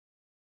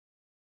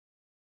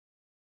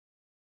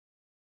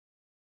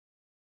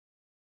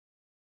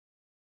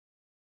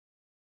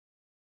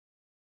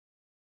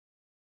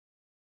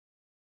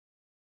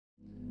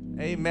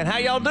Amen. How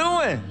y'all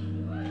doing?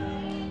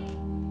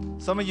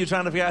 Some of you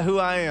trying to figure out who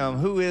I am.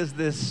 Who is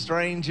this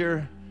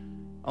stranger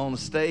on the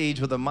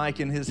stage with a mic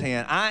in his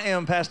hand? I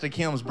am Pastor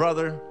Kim's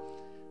brother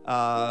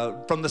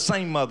from the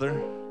same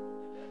mother.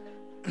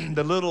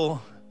 The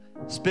little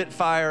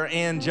Spitfire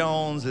Ann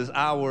Jones is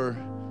our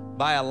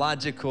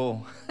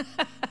biological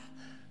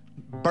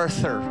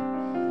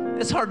birther.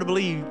 It's hard to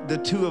believe the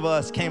two of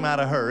us came out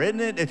of her, isn't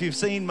it? If you've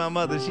seen my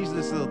mother, she's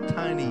this little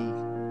tiny,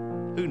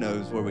 who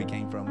knows where we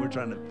came from. We're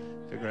trying to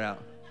figure out.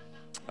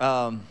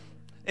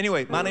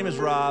 Anyway, my name is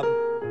Rob.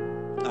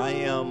 I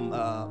am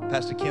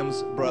Pastor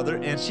Kim's brother,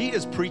 and she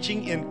is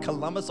preaching in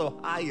Columbus,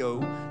 Ohio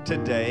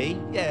today.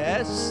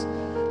 Yes,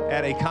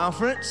 at a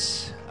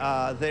conference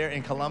there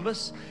in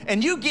Columbus.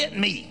 And you get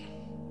me.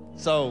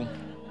 So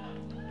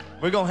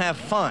we're going to have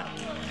fun.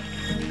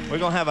 We're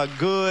going to have a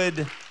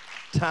good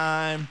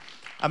time.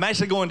 I'm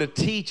actually going to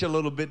teach a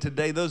little bit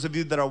today. Those of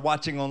you that are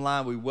watching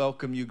online, we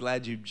welcome you.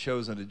 Glad you've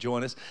chosen to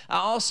join us. I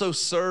also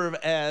serve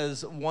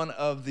as one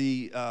of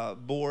the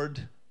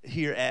board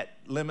here at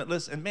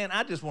Limitless. And man,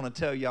 I just want to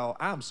tell y'all,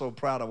 I'm so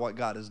proud of what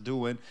God is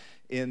doing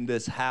in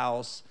this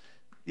house.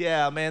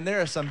 Yeah, man,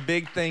 there are some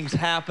big things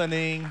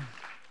happening.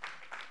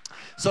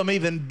 Some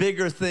even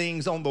bigger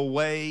things on the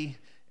way.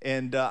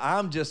 And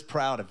I'm just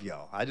proud of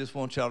y'all. I just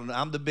want y'all to know,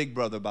 I'm the big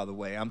brother, by the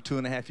way. I'm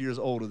 2.5 years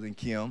older than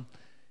Kim.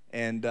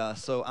 And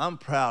so I'm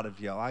proud of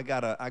y'all. I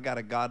got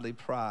a godly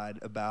pride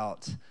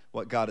about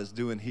what God is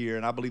doing here.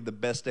 And I believe the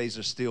best days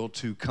are still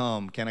to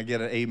come. Can I get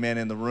an amen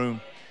in the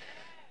room?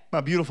 My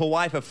beautiful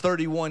wife of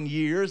 31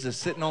 years is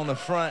sitting on the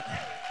front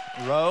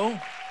row.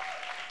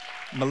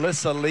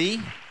 Melissa Lee.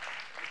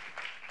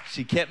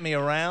 She kept me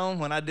around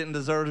when I didn't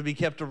deserve to be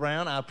kept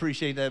around. I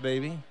appreciate that,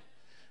 baby.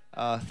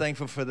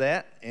 Thankful for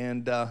that.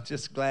 And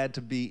just glad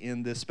to be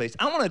in this space.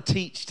 I want to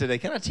teach today.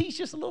 Can I teach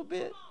just a little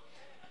bit?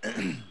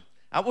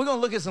 We're going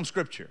to look at some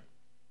scripture.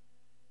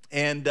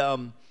 And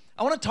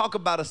I want to talk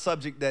about a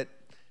subject that,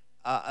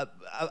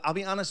 I'll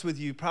be honest with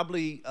you,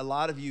 probably a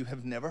lot of you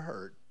have never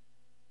heard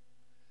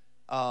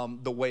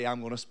the way I'm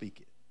going to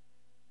speak it.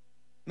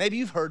 Maybe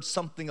you've heard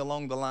something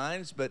along the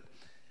lines, but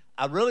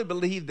I really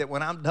believe that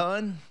when I'm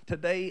done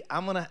today,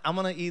 I'm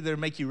gonna either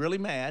make you really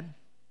mad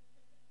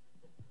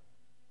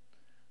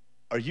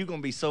or you're going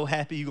to be so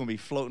happy you're going to be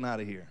floating out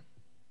of here.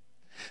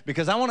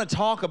 Because I want to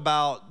talk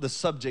about the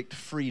subject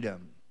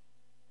freedom.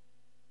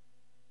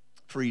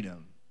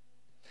 Freedom.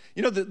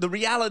 You know, the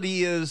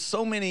reality is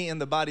so many in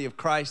the body of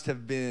Christ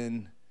have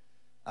been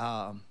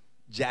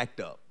jacked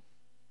up.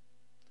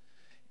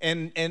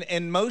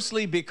 And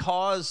mostly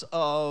because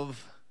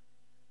of,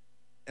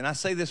 and I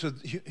say this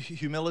with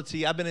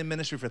humility, I've been in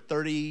ministry for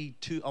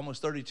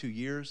almost 32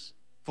 years,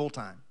 full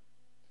time.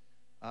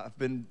 I've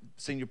been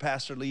senior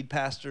pastor, lead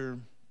pastor,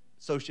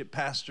 associate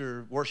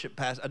pastor, worship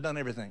pastor. I've done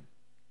everything.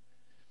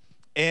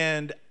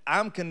 And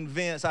I'm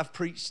convinced, I've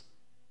preached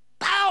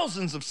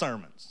thousands of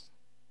sermons.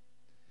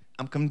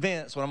 I'm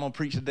convinced what I'm going to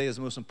preach today is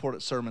the most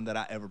important sermon that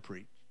I ever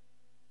preached.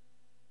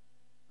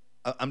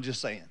 I'm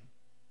just saying.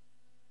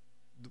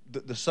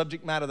 The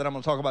subject matter that I'm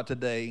going to talk about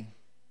today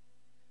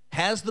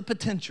has the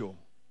potential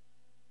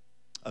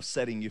of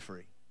setting you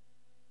free.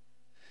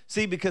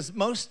 See, because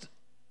most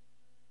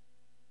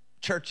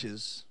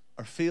churches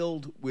are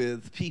filled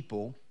with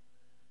people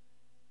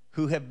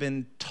who have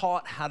been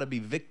taught how to be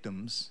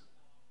victims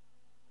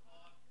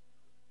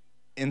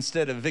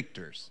instead of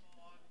victors.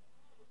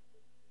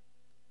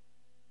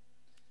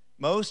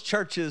 Most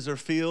churches are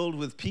filled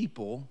with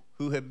people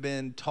who have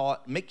been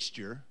taught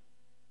mixture,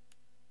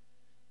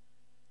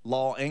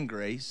 law and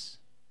grace,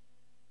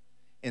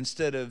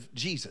 instead of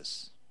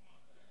Jesus.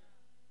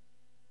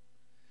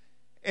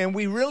 And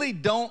we really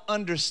don't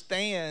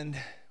understand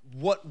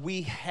what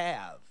we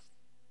have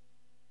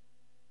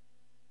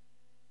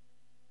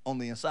on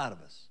the inside of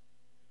us.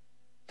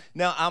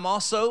 Now, I'm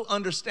also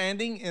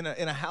understanding in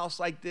a house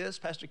like this,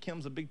 Pastor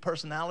Kim's a big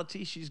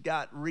personality. She's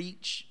got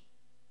reach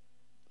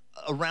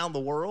around the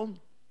world.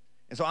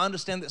 And so I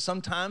understand that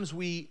sometimes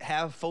we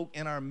have folk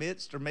in our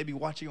midst or maybe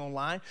watching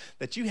online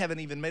that you haven't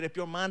even made up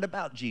your mind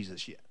about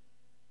Jesus yet.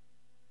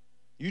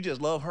 You just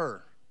love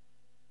her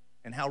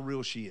and how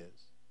real she is.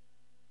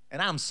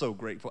 And I'm so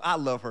grateful. I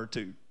love her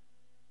too.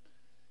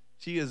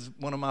 She is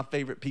one of my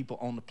favorite people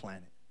on the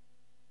planet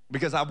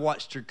because I've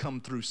watched her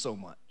come through so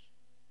much.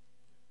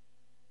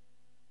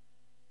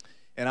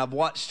 And I've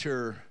watched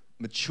her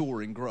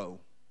mature and grow.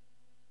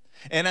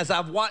 And as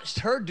I've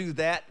watched her do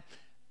that,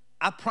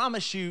 I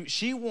promise you,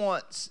 she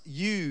wants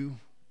you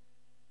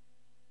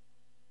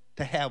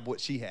to have what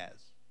she has.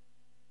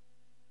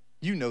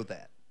 You know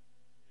that.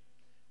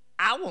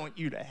 I want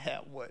you to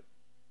have what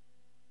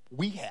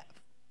we have.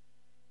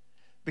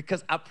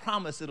 Because I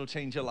promise it'll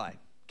change your life.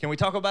 Can we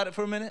talk about it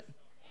for a minute?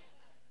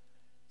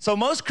 So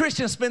most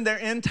Christians spend their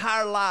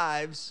entire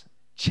lives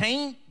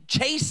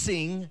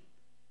chasing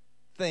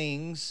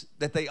things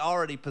that they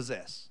already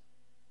possess.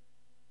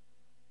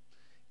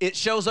 It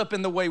shows up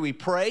in the way we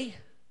pray.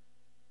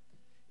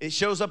 It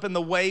shows up in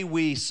the way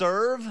we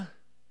serve.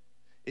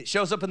 It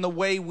shows up in the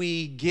way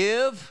we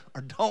give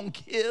or don't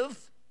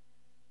give.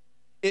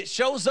 It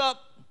shows up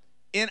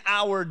in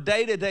our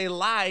day-to-day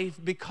life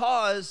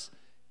because,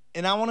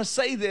 and I want to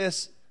say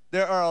this,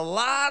 there are a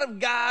lot of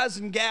guys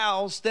and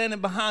gals standing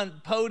behind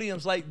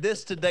podiums like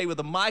this today with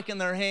a mic in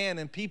their hand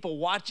and people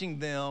watching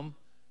them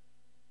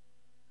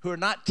who are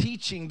not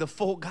teaching the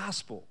full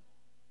gospel.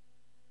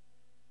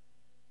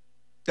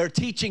 They're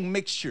teaching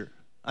mixture.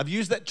 I've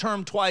used that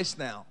term twice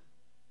now,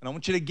 and I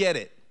want you to get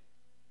it.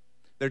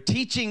 They're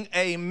teaching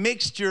a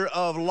mixture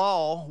of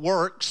law,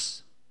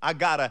 works. I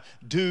gotta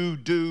do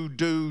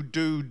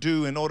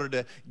in order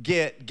to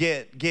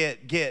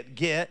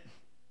get.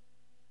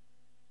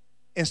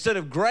 Instead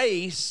of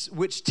grace,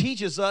 which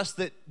teaches us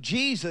that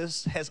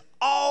Jesus has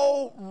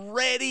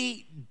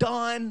already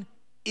done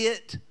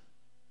it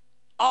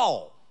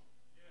all.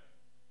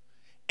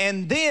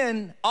 And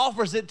then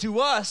offers it to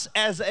us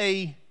as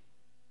a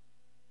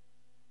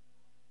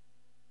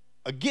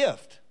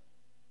gift.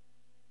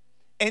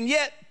 And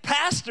yet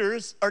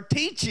pastors are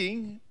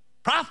teaching,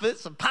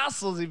 prophets,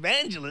 apostles,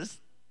 evangelists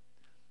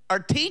are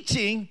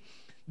teaching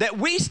that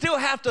we still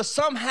have to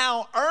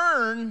somehow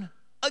earn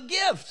a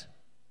gift.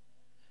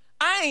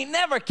 I ain't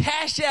never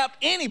cash out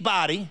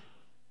anybody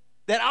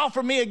that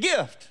offered me a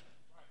gift.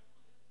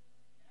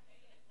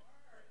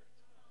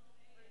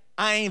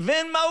 I ain't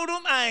Venmo'd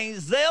them, I ain't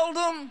Zelled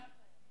them.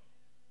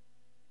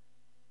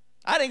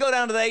 I didn't go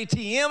down to the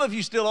ATM if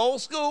you still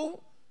old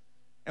school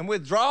and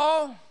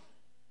withdraw.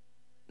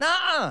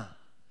 Nuh-uh.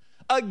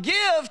 A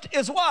gift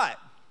is what?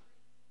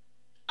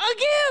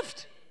 A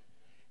gift.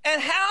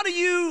 And how do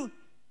you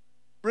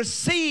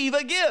receive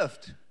a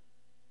gift?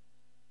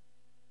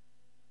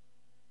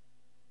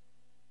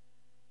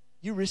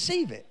 You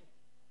receive it.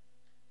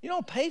 You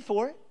don't pay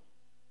for it.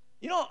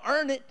 You don't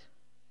earn it.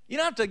 You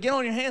don't have to get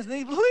on your hands and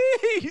knees.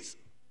 Please,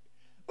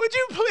 would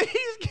you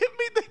please give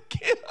me the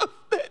gift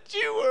that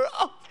you were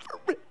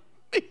offering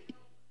me?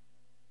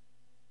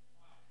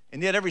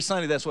 And yet every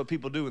Sunday, that's what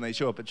people do when they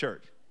show up at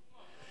church.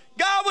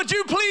 God, would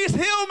you please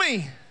heal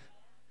me?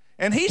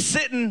 And he's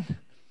sitting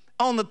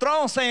on the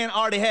throne saying,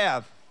 already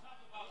have.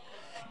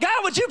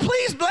 God, would you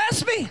please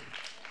bless me?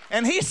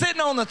 And he's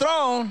sitting on the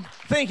throne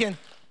thinking,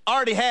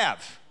 already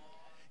have.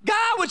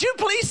 God, would you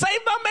please save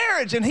my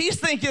marriage? And he's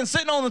thinking,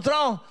 sitting on the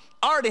throne,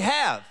 already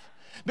have.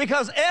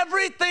 Because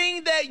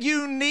everything that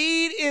you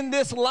need in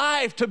this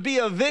life to be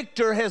a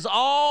victor has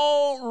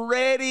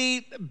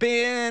already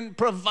been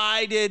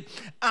provided.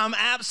 I'm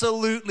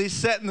absolutely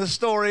setting the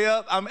story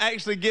up. I'm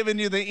actually giving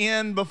you the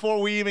end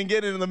before we even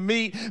get into the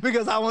meat,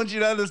 because I want you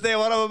to understand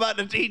what I'm about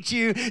to teach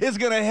you is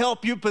going to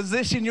help you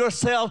position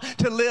yourself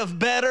to live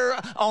better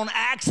on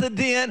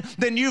accident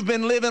than you've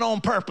been living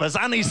on purpose.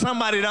 I need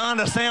somebody to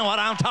understand what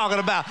I'm talking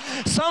about.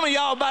 Some of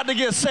y'all about to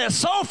get set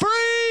so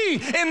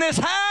free in this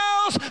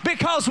house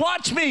because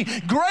watch me,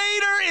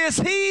 greater is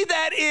he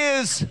that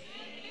is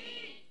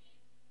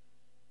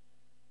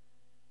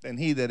than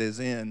he that is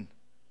in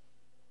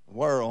the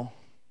world.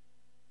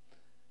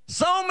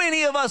 So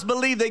many of us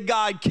believe that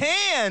God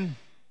can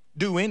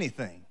do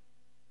anything.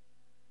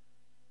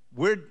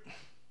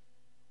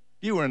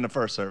 You were in the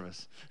first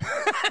service.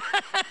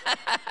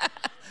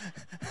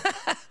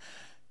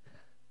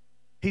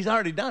 He's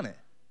already done it.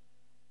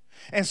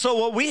 And so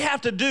what we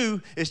have to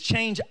do is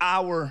change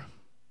our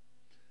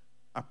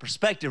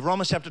perspective.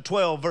 Romans chapter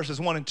 12,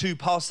 verses 1 and 2,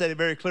 Paul said it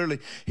very clearly.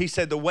 He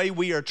said the way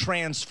we are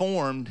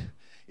transformed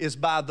is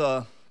by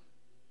the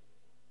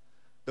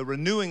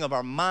renewing of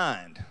our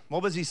mind.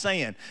 What was he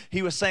saying?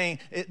 He was saying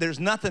there's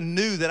nothing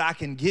new that I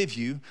can give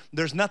you.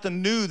 There's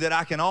nothing new that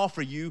I can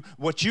offer you.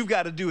 What you've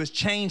got to do is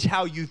change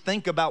how you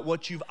think about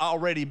what you've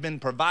already been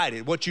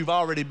provided, what you've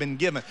already been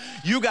given.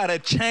 You got to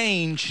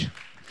change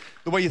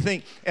the way you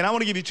think. And I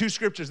want to give you two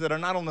scriptures that are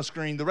not on the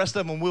screen. The rest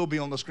of them will be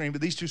on the screen,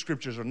 but these two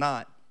scriptures are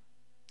not.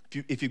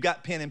 If you've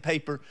got pen and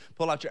paper,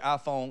 pull out your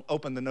iPhone,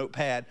 open the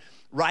notepad,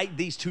 write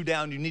these two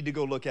down. You need to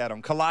go look at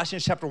them.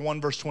 Colossians chapter 1,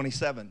 verse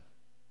 27.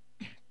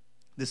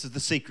 This is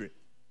the secret.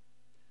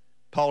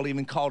 Paul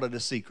even called it a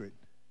secret.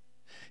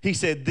 He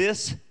said,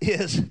 this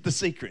is the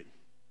secret,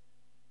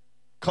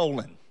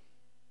 colon.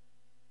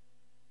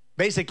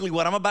 Basically,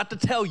 what I'm about to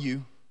tell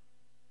you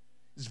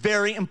is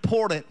very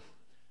important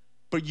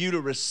for you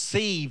to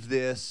receive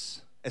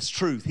this as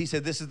truth. He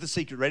said, this is the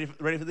secret.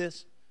 Ready for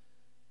this?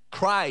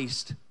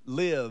 Christ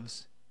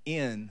lives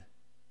in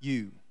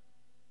you.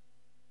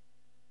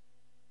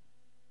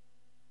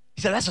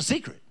 He said, that's a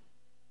secret.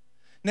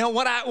 Now,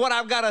 what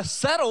I've got to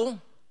settle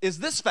is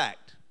this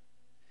fact.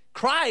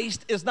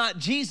 Christ is not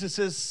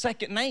Jesus'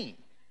 second name.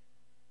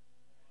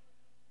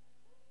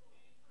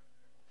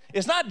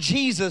 It's not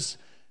Jesus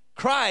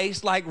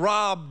Christ like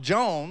Rob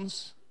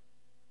Jones.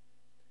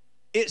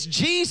 It's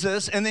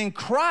Jesus and then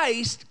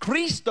Christ,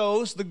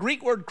 Christos. The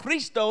Greek word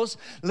Christos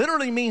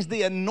literally means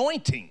the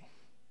anointing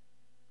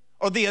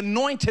or the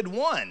anointed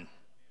one.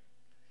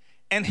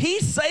 And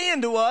he's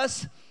saying to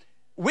us,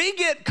 we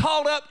get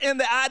caught up in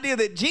the idea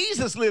that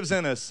Jesus lives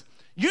in us.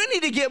 You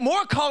need to get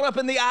more caught up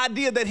in the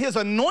idea that his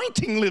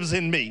anointing lives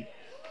in me.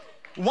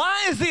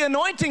 Why is the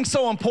anointing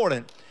so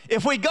important?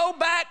 If we go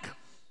back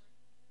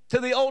to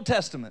the Old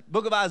Testament,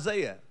 book of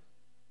Isaiah,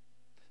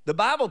 the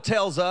Bible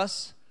tells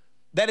us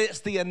that it's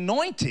the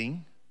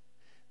anointing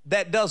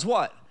that does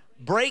what?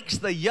 Breaks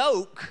the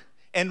yoke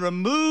and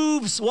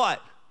removes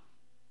what?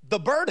 The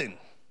burden.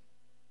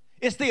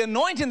 It's the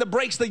anointing that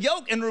breaks the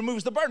yoke and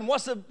removes the burden.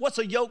 What's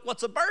a yoke?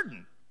 What's a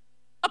burden?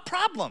 A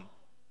problem.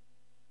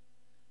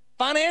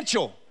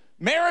 Financial,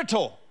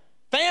 marital,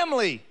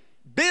 family,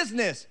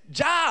 business,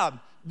 job.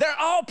 They're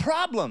all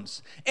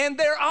problems. And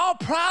they're all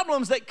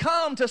problems that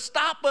come to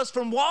stop us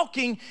from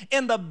walking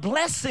in the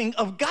blessing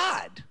of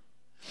God.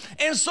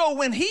 And so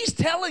when he's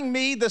telling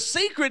me the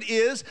secret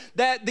is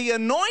that the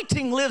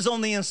anointing lives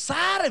on the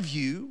inside of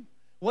you,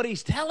 what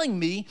he's telling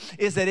me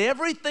is that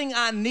everything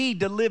I need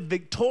to live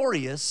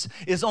victorious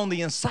is on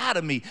the inside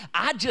of me.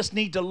 I just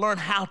need to learn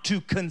how to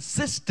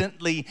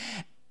consistently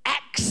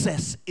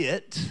access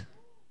it.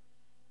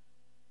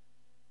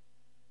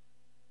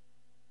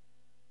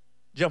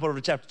 Jump over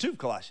to chapter 2 of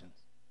Colossians,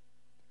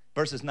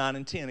 verses 9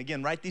 and 10.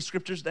 Again, write these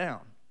scriptures down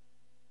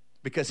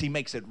because he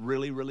makes it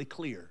really, really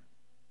clear.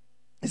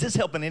 Is this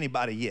helping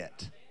anybody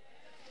yet?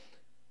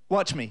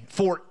 Watch me.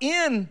 For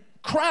in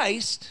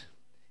Christ,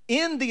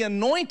 in the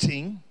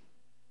anointing,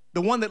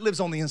 the one that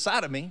lives on the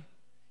inside of me,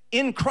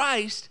 in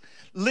Christ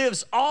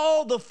lives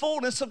all the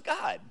fullness of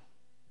God.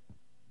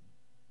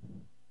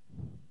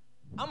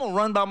 I'm going to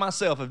run by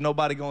myself if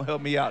nobody going to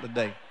help me out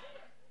today.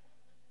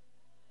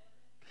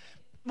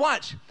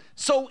 Watch.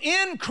 So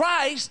in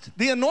Christ,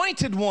 the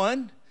anointed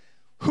one,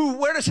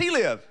 where does he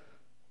live?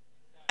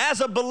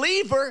 As a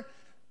believer,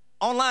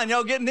 online,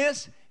 y'all getting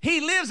this? He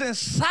lives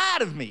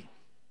inside of me.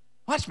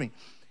 Watch me.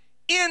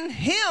 In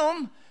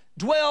him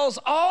dwells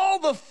all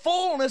the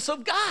fullness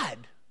of God.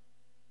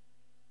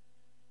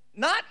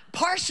 Not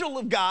partial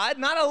of God,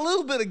 not a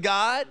little bit of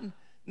God,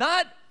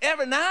 not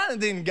every now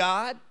and then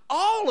God,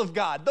 all of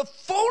God, the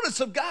fullness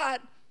of God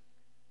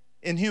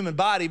in human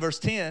body. Verse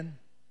 10,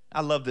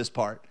 I love this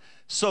part.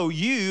 So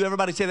you,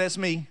 everybody say that's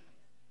me.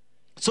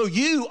 So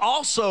you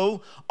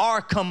also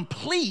are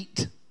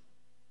complete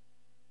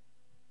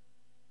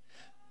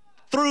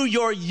through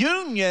your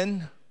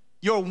union,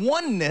 your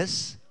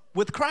oneness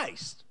with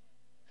Christ.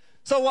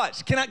 So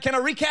watch, can I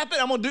recap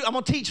it? I'm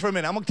gonna teach for a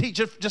minute. I'm gonna teach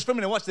just for a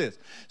minute. Watch this.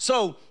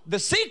 So the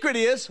secret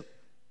is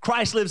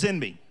Christ lives in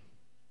me.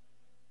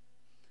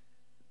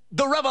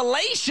 The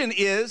revelation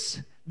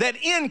is that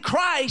in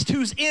Christ,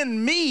 who's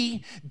in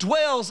me,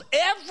 dwells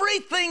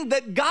everything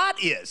that God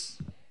is.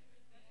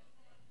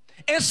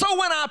 And so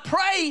when I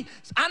pray,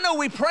 I know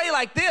we pray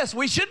like this.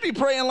 We should be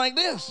praying like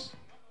this.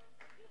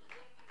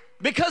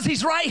 Because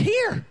he's right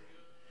here.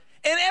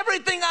 And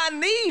everything I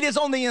need is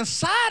on the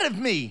inside of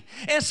me.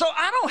 And so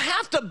I don't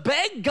have to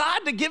beg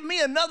God to give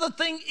me another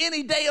thing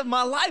any day of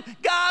my life.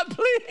 God,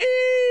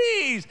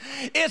 please.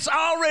 It's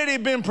already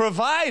been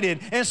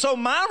provided. And so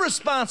my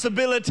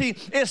responsibility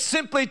is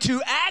simply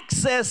to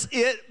access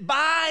it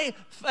by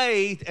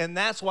faith. And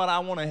that's what I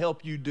want to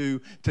help you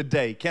do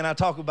today. Can I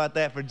talk about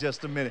that for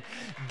just a minute?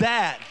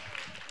 That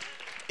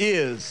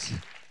is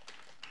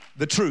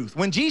the truth.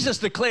 When Jesus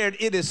declared,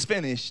 "It is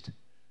finished,"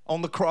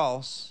 on the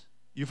cross,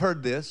 you've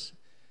heard this,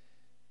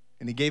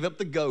 and he gave up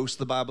the ghost,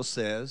 the Bible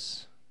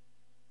says.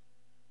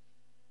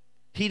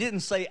 He didn't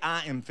say,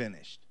 "I am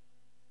finished."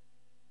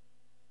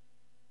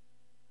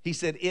 He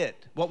said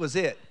it. What was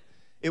it?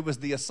 It was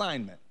the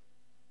assignment.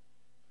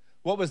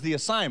 What was the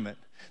assignment?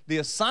 The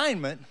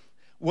assignment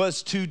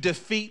was to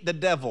defeat the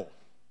devil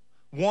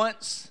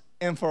once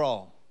and for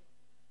all.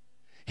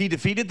 He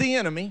defeated the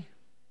enemy.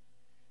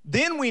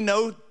 Then we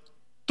know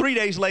 3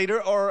 days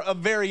later, or a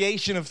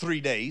variation of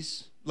 3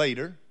 days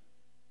later,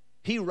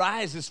 he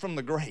rises from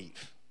the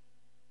grave.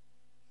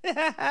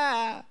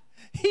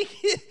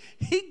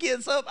 He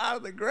gets up out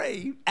of the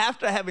grave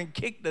after having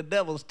kicked the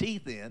devil's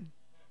teeth in.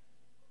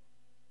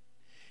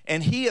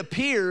 And he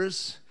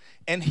appears,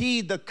 and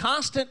the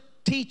constant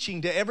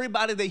teaching to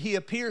everybody that he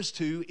appears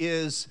to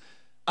is,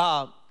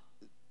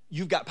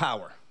 you've got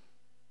power.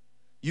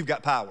 You've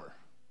got power.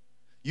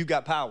 You've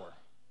got power.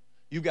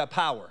 You've got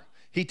power.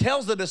 He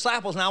tells the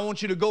disciples, now I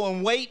want you to go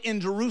and wait in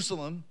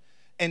Jerusalem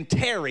and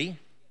tarry,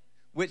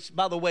 which,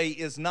 by the way,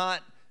 is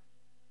not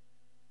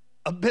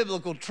a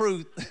biblical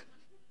truth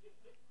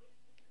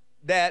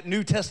that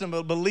New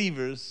Testament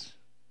believers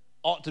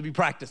ought to be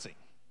practicing.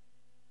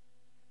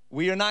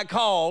 We are not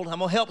called, I'm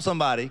gonna help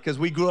somebody, because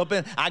I grew up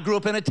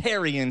in a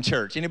Tarian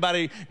church.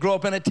 Anybody grow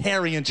up in a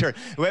Tarian church?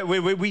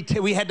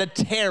 We had to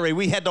tarry,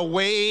 we had to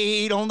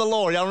wait on the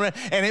Lord. Y'all remember?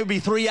 And it would be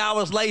 3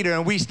 hours later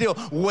and we still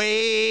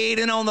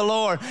waiting on the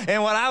Lord.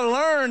 And what I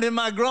learned in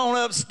my grown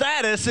up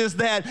status is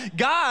that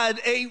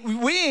God,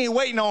 we ain't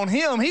waiting on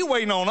him, he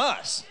waiting on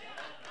us.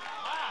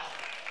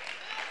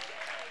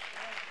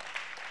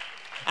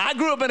 I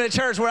grew up in a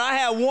church where I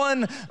had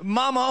one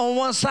mama on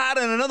one side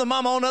and another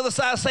mama on the other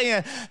side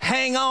saying,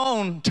 hang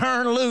on,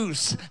 turn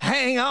loose,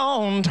 hang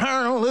on,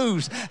 turn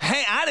loose.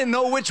 I didn't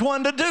know which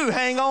one to do,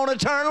 hang on or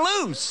turn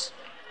loose.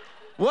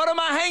 What am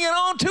I hanging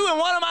on to and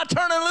what am I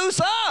turning loose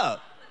of?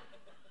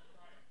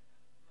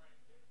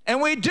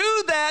 And we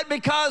do that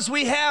because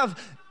we have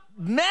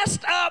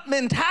messed up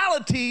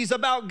mentalities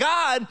about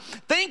God,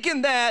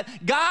 thinking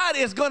that God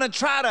is going to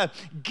try to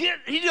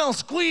he's gonna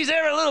squeeze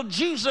every little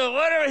juice or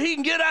whatever he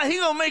can get out. He's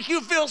gonna make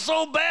you feel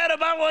so bad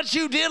about what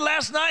you did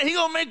last night. He's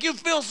gonna make you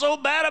feel so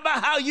bad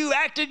about how you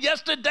acted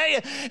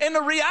yesterday. And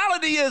the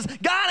reality is,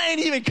 God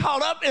ain't even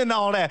caught up in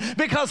all that,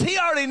 because he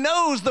already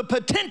knows the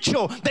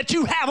potential that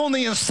you have on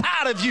the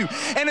inside of you.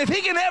 And if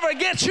he can ever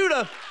get you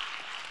to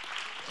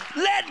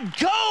let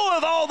go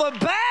of all the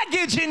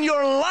baggage in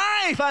your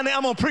life. I'm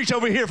going to preach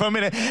over here for a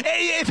minute.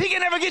 If he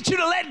can ever get you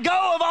to let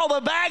go of all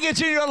the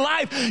baggage in your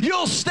life,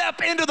 you'll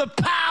step into the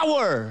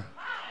power.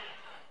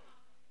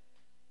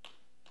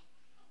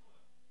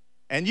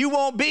 And you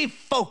won't be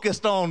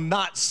focused on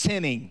not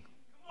sinning.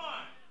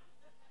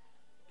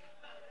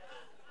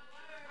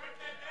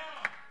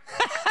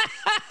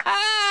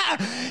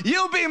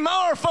 You'll be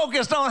more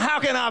focused on, how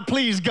can I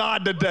please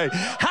God today?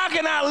 How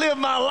can I live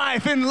my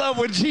life in love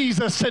with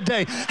Jesus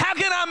today? How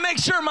can I make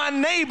sure my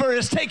neighbor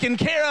is taken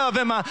care of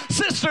and my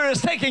sister is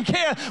taken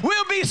care of?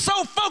 We'll be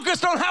so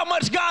focused on how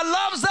much God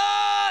loves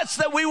us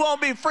that we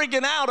won't be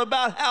freaking out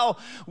about how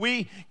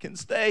we can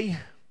stay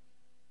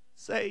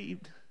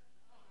saved.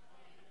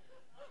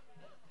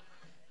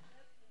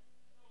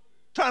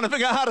 Trying to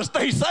figure out how to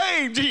stay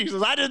saved,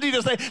 Jesus. I just need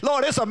to say,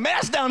 Lord, it's a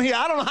mess down here.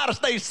 I don't know how to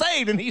stay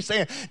saved. And he's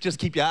saying, just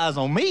keep your eyes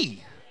on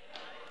me.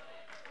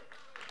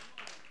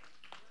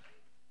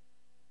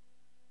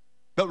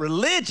 But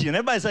religion,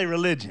 everybody say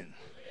religion.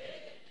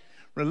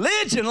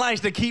 Religion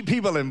likes to keep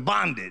people in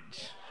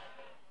bondage.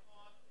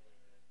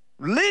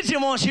 Religion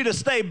wants you to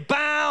stay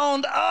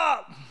bound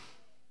up.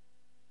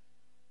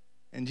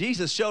 And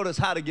Jesus showed us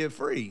how to get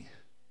free.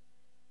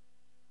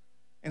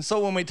 And so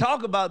when we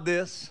talk about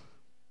this,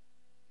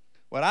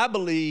 what I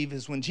believe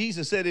is when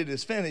Jesus said it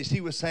is finished,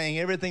 he was saying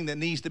everything that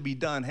needs to be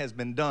done has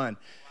been done.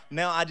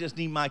 Now I just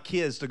need my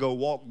kids to go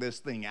walk this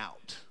thing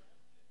out.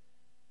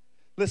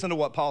 Listen to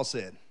what Paul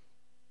said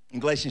in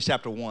Galatians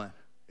chapter 1.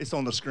 It's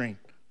on the screen.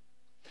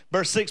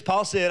 Verse 6,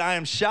 Paul said, I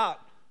am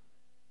shocked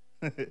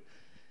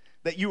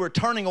that you are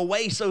turning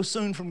away so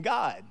soon from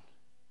God.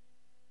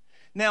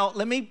 Now,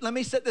 let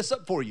me set this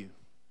up for you.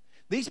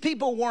 These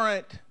people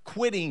weren't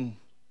quitting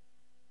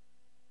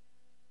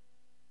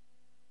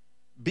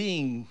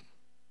being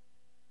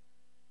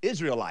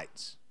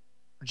Israelites,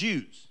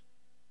 Jews.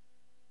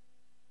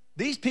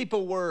 These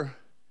people were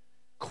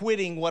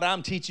quitting what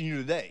I'm teaching you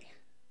today.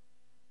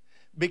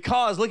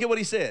 Because, look at what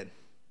he said.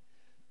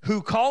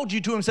 Who called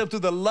you to himself through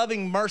the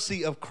loving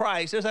mercy of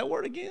Christ. There's that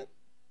word again.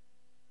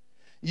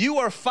 You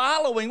are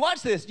following,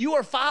 watch this, you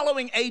are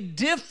following a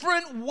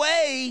different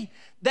way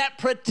that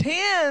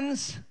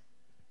pretends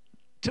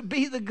to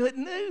be the good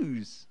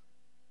news.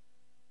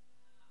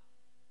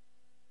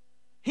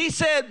 He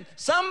said,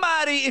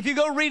 somebody, if you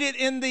go read it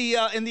in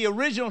the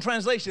original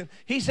translation,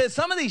 he said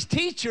some of these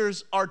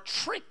teachers are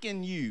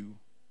tricking you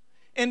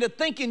into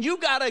thinking you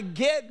got to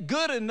get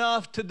good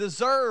enough to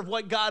deserve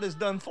what God has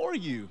done for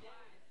you.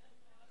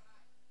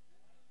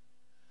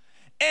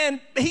 And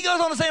he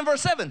goes on to say in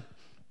verse 7,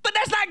 but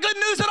that's not good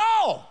news at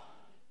all.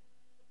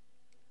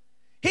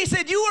 He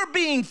said, you are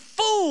being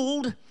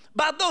fooled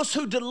by those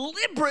who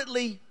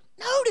deliberately,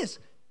 notice,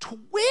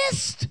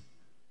 twist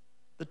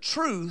the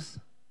truth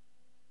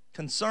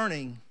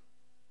concerning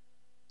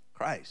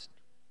Christ.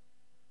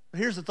 But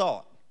here's the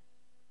thought.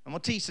 I'm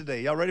going to teach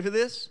today. Y'all ready for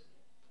this?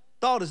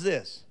 Thought is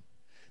this.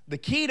 The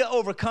key to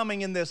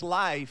overcoming in this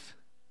life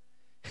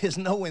is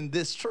knowing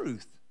this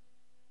truth.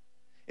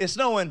 It's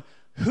knowing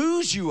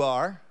whose you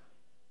are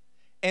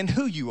and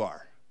who you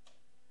are.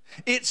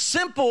 It's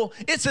simple.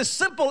 It's as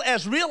simple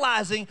as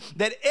realizing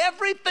that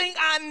everything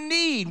I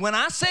need when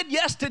I said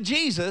yes to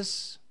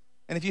Jesus,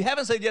 and if you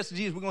haven't said yes to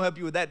Jesus, we're going to help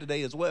you with that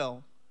today as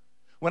well.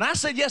 When I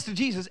said yes to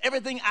Jesus,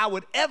 everything I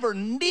would ever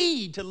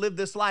need to live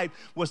this life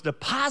was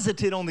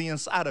deposited on the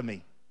inside of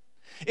me.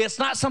 It's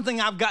not something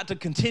I've got to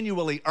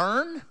continually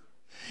earn.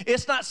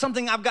 It's not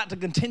something I've got to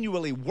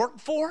continually work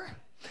for.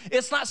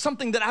 It's not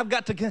something that I've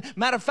got to,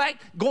 matter of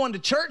fact, going to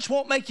church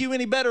won't make you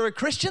any better a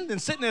Christian than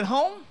sitting at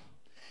home.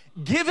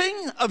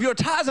 Giving of your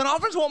tithes and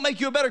offerings won't make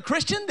you a better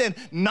Christian than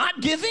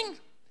not giving.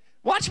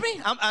 Watch me.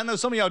 I know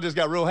some of y'all just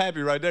got real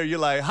happy right there. You're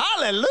like,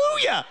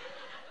 hallelujah.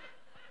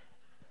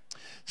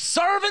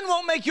 Serving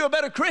won't make you a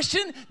better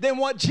Christian than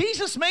what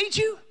Jesus made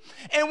you.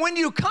 And when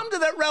you come to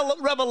that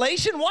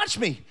revelation, watch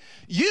me,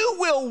 you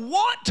will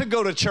want to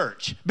go to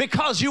church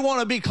because you want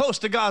to be close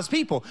to God's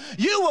people.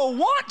 You will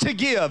want to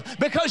give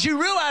because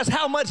you realize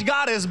how much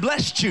God has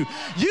blessed you.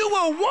 You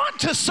will want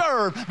to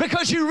serve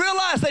because you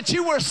realize that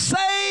you were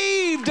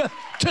saved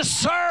to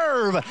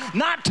serve,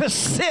 not to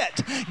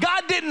sit.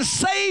 God didn't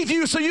save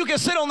you so you can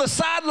sit on the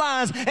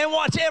sidelines and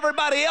watch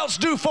everybody else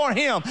do for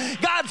him.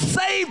 God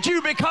saved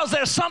you because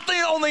there's something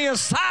on the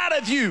inside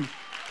of you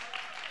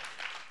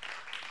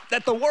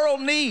that the world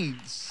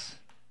needs.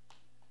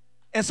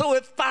 And so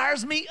it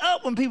fires me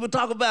up when people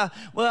talk about,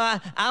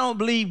 well, I don't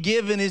believe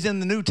giving is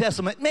in the New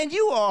Testament. Man,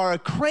 you are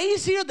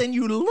crazier than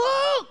you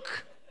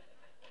look.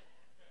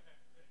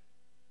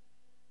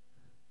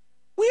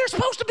 We are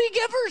supposed to be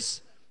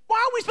givers. Why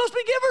are we supposed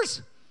to be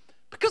givers?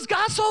 Because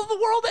God saw the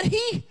world that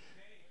he,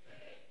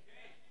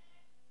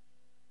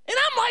 and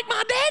I'm like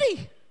my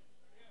daddy.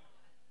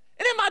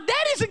 And then my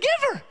daddy's a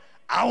giver.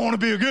 I want to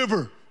be a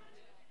giver.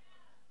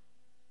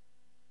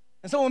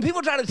 And so when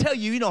people try to tell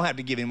you, you don't have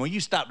to give anymore, you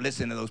stop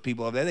listening to those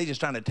people over there. They're just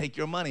trying to take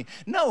your money.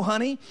 No,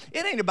 honey,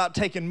 it ain't about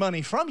taking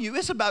money from you.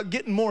 It's about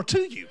getting more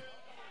to you.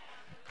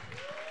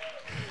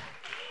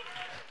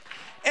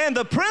 And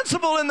the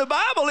principle in the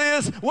Bible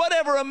is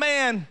whatever a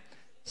man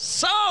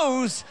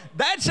sows,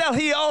 that shall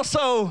he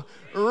also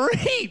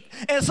reap.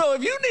 And so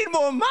if you need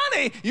more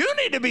money, you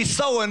need to be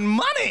sowing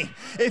money.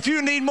 If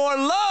you need more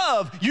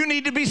love, you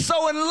need to be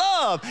sowing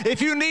love.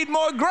 If you need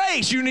more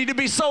grace, you need to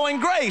be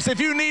sowing grace. If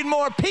you need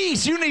more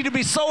peace, you need to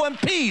be sowing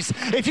peace.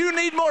 If you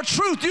need more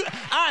truth,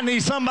 I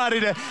need somebody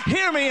to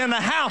hear me in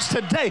the house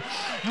today.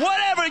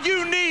 Whatever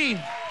you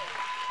need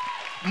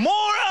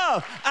more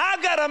of,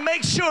 I've got to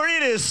make sure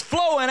it is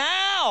flowing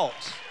out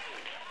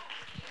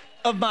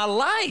of my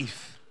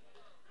life.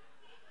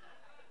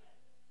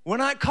 We're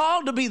not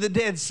called to be the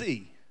Dead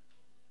Sea,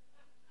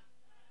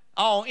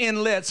 all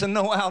inlets and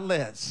no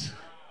outlets.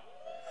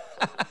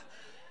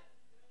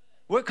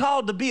 We're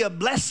called to be a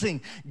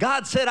blessing.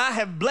 God said, I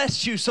have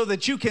blessed you so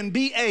that you can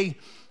be a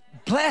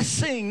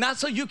blessing, not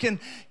so you can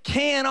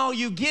all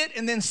you get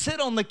and then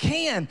sit on the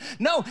can.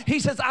 No, he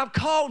says, I've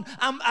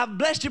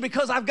blessed you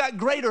because I've got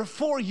greater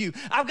for you.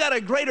 I've got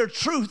a greater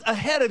truth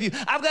ahead of you.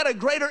 I've got a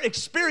greater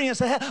experience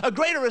ahead, a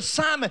greater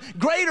assignment.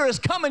 Greater is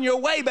coming your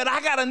way, but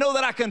I got to know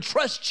that I can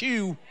trust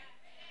you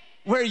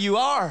where you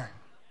are.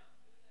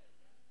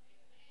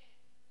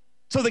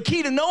 So the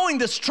key to knowing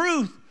this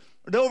truth,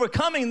 or to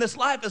overcoming this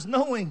life, is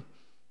knowing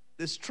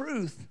this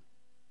truth.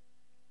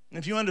 And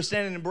if you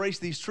understand and embrace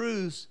these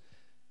truths,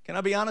 can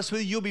I be honest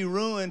with you? You'll be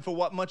ruined for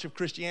what much of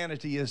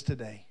Christianity is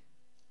today.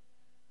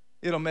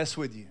 It'll mess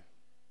with you.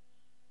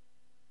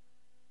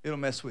 It'll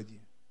mess with you.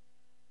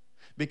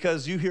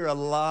 Because you hear a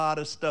lot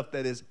of stuff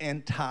that is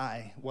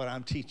anti what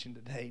I'm teaching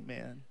today,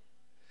 man.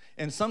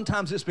 And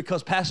sometimes it's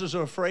because pastors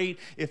are afraid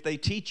if they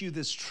teach you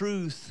this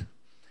truth,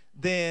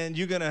 then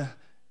you're going to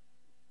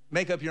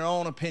make up your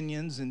own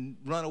opinions and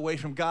run away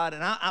from God.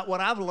 And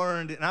what I've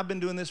learned, and I've been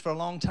doing this for a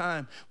long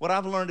time, what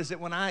I've learned is that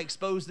when I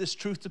expose this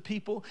truth to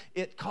people,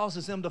 it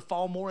causes them to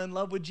fall more in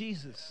love with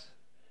Jesus.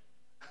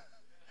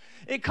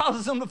 It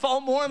causes them to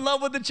fall more in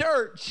love with the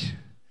church.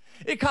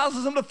 It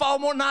causes them to fall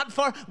more, not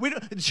far.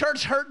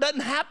 Church hurt doesn't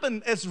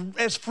happen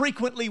as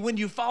frequently when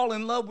you fall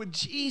in love with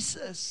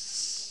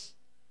Jesus.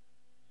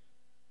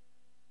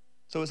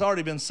 So it's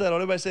already been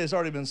settled. Everybody say it's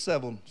already been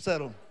settled.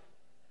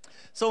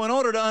 So in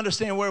order to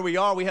understand where we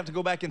are, we have to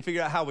go back and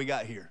figure out how we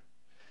got here.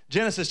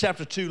 Genesis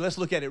chapter 2, let's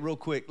look at it real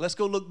quick. Let's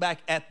go look back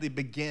at the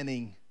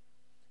beginning.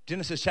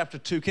 Genesis chapter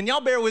 2. Can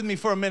y'all bear with me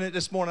for a minute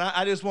this morning?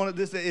 I just wanted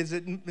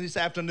this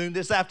afternoon.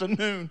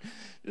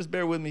 Just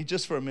bear with me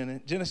just for a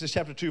minute. Genesis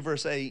chapter 2,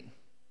 verse 8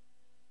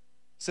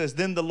 says,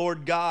 Then the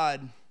Lord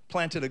God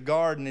planted a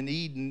garden in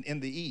Eden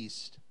in the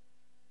east,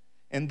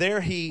 and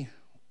there he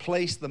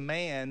placed the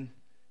man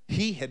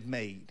he had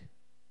made.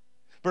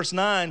 Verse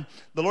 9,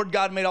 the Lord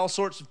God made all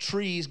sorts of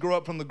trees grow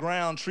up from the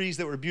ground, trees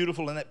that were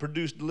beautiful and that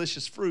produced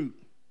delicious fruit.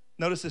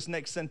 Notice this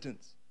next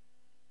sentence.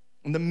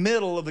 In the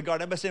middle of the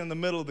garden, everybody say in the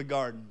middle of the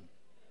garden.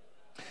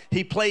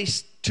 He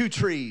placed two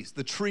trees,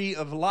 the tree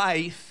of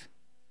life,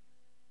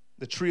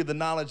 the tree of the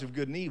knowledge of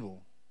good and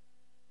evil.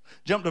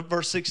 Jump to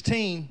verse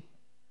 16.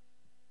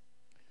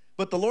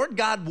 But the Lord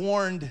God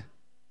warned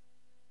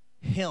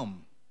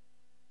him.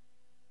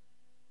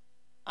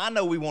 I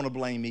know we want to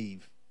blame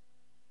Eve.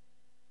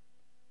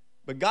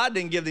 But God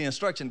didn't give the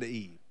instruction to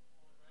Eve.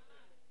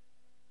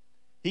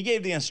 He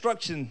gave the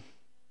instruction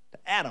to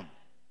Adam.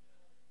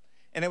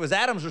 And it was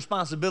Adam's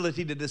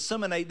responsibility to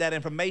disseminate that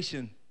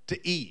information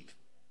to Eve.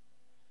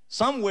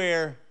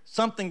 Somewhere,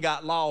 something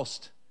got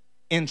lost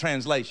in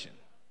translation.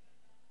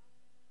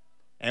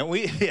 And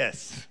we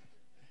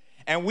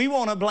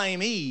want to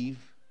blame Eve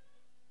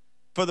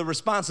for the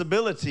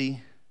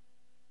responsibility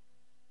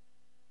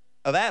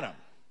of Adam.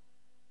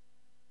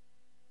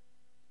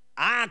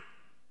 I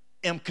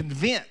am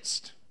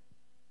convinced,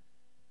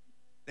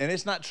 and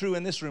it's not true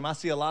in this room, I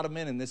see a lot of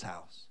men in this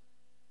house,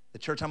 the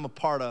church I'm a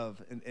part of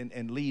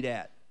and lead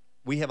at.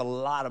 We have a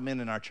lot of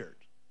men in our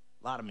church,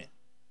 a lot of men.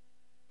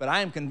 But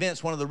I am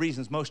convinced one of the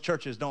reasons most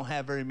churches don't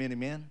have very many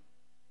men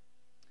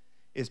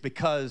is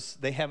because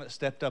they haven't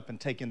stepped up and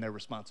taken their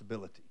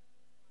responsibility.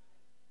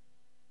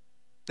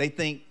 They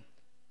think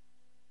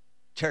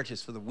church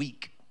is for the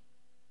weak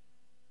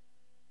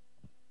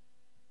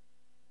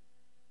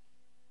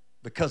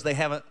because they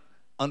haven't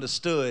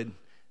understood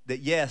that,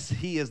 yes,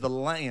 he is the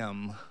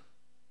lamb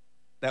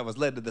that was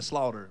led to the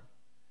slaughter,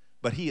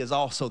 but he is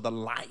also the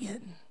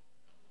lion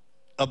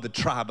of the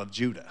tribe of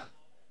Judah.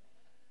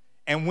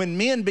 And when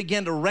men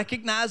begin to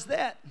recognize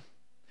that,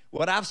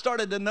 what I've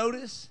started to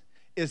notice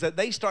is that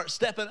they start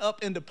stepping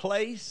up into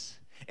place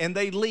and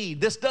they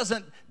lead. This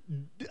doesn't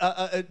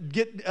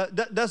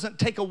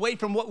take away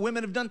from what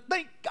women have done.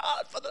 Thank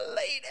God for the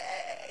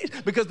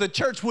ladies, because the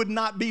church would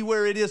not be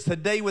where it is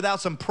today without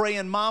some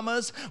praying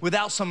mamas,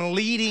 without some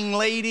leading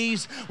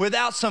ladies,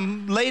 without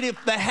some ladies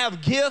that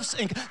have gifts.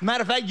 And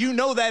matter of fact, you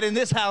know that in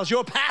this house,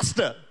 your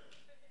pastor.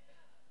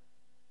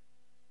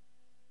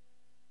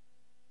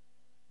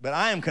 But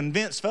I am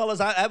convinced, fellas,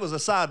 that was a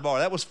sidebar.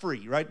 That was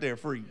free, right there,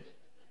 free.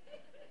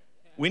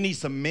 We need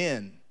some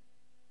men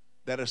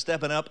that are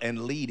stepping up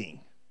and leading.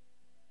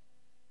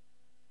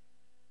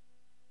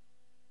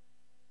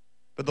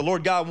 But the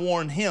Lord God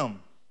warned him,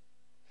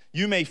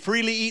 you may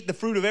freely eat the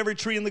fruit of every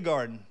tree in the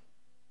garden,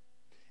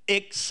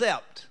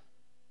 except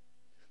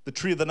the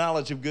tree of the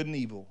knowledge of good and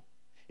evil.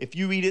 If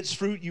you eat its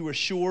fruit, you are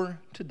sure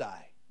to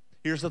die.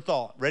 Here's the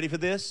thought. Ready for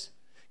this?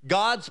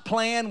 God's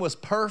plan was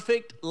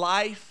perfect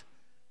life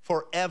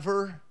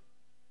forever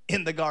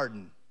in the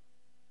garden.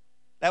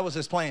 That was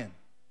his plan.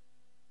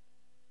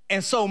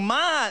 And so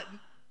my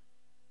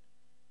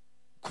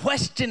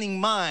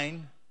questioning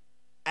mind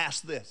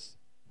asked this.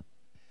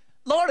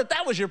 Lord, if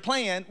that was your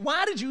plan,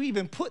 why did you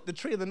even put the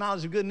tree of the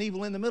knowledge of good and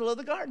evil in the middle of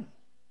the garden?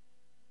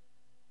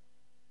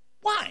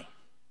 Why?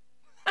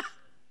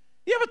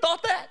 You ever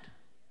thought that?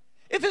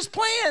 If his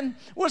plan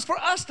was for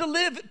us to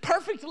live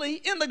perfectly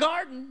in the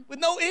garden with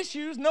no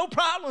issues, no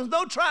problems,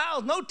 no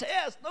trials, no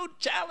tests, no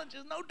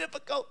challenges, no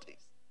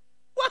difficulties,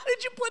 why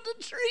did you put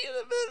the tree in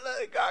the middle of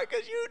the garden?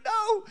 Because you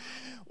know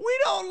we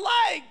don't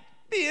like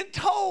being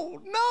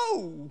told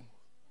no.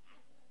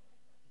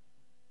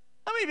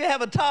 How many of you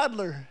have a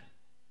toddler?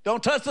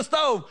 Don't touch the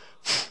stove.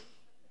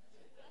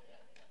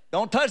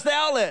 Don't touch the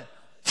outlet.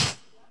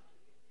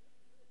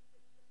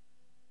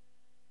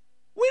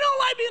 We don't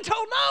like being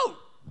told no.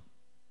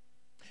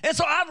 And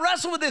so I've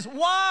wrestled with this.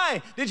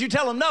 Why did you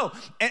tell them no?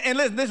 And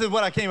listen, this is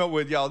what I came up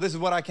with, y'all. This is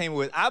what I came up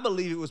with. I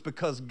believe it was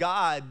because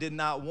God did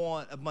not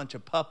want a bunch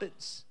of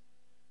puppets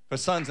for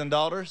sons and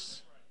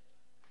daughters.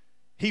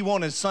 He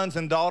wanted sons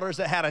and daughters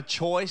that had a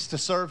choice to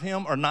serve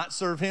him or not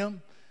serve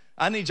him.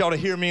 I need y'all to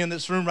hear me in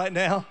this room right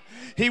now.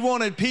 He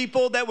wanted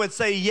people that would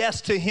say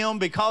yes to him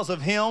because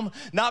of him,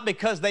 not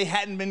because they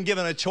hadn't been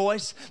given a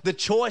choice. The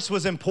choice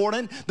was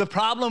important. The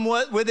problem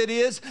with it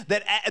is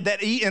that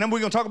and we're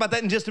going to talk about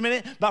that in just a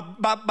minute,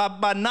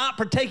 by not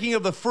partaking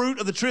of the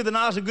fruit of the tree of the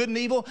knowledge of good and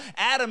evil,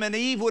 Adam and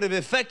Eve would have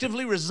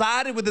effectively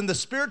resided within the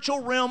spiritual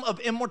realm of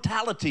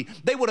immortality.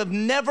 They would have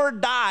never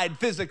died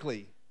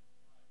physically.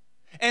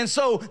 And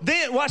so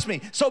then, watch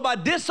me, so by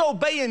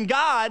disobeying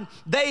God,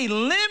 they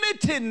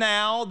limited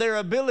now their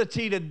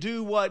ability to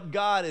do what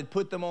God had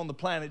put them on the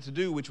planet to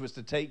do, which was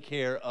to take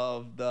care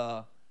of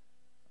the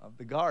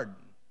garden.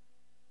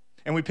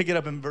 And we pick it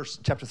up in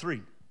chapter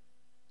 3.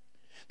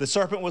 The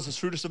serpent was the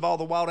shrewdest of all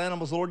the wild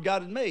animals the Lord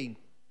God had made.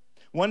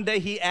 One day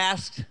he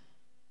asked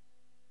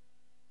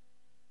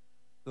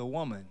the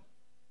woman,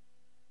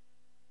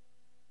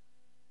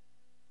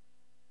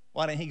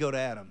 why didn't he go to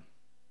Adam?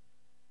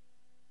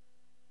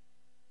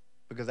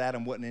 Because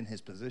Adam wasn't in his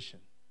position.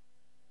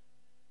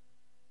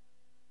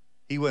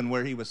 He wasn't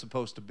where he was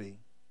supposed to be.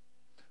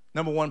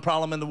 Number one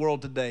problem in the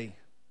world today,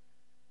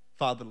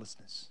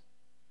 fatherlessness.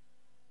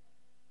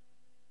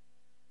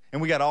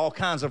 And we got all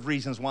kinds of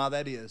reasons why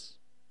that is.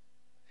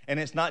 And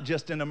it's not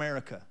just in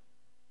America.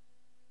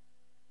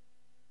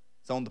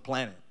 It's on the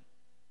planet.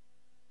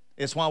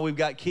 It's why we've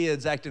got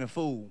kids acting a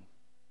fool.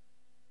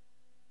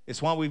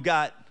 It's why we've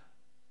got,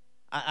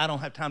 I don't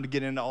have time to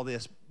get into all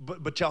this,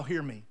 but y'all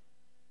hear me.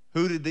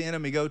 Who did the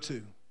enemy go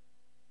to?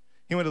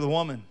 He went to the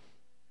woman.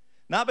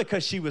 Not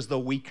because she was the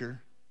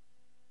weaker,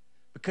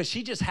 because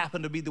she just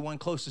happened to be the one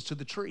closest to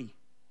the tree.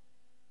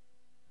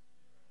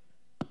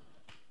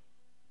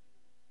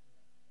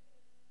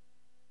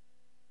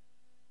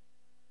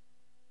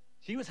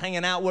 She was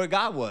hanging out where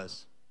God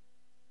was.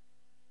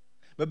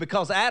 But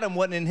because Adam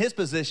wasn't in his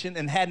position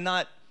and had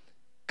not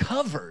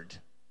covered,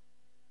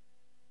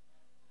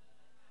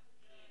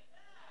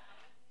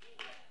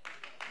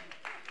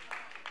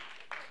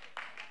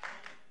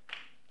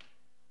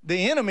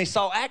 the enemy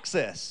saw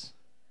access.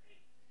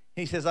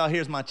 He says, oh,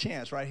 here's my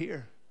chance right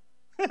here.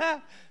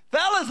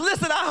 Fellas,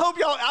 listen, I hope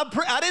y'all,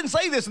 I didn't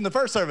say this in the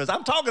first service.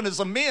 I'm talking to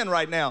some men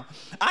right now.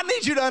 I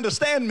need you to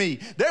understand me.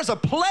 There's a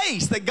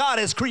place that God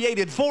has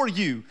created for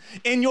you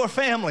in your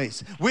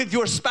families, with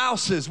your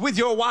spouses, with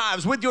your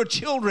wives, with your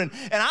children.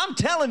 And I'm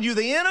telling you,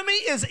 the enemy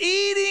is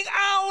eating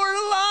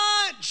our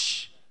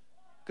lunch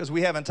because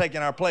we haven't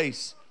taken our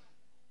place.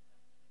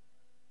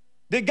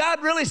 Did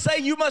God really say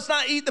you must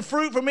not eat the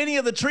fruit from any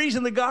of the trees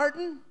in the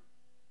garden?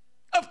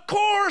 Of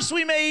course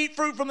we may eat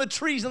fruit from the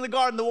trees in the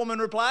garden, the woman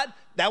replied.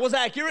 That was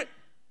accurate.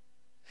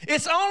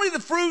 It's only the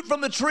fruit from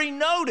the tree.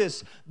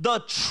 Notice, the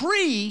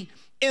tree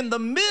in the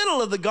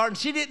middle of the garden,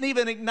 she didn't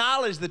even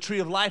acknowledge the tree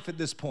of life at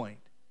this point.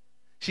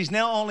 She's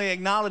now only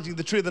acknowledging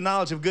the tree of the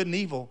knowledge of good and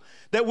evil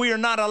that we are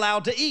not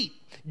allowed to eat.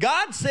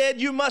 God said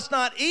you must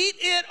not eat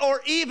it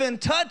or even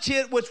touch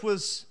it, which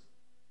was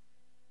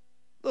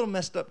a little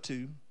messed up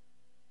too.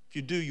 If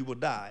you do, you will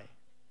die.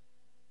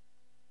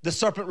 The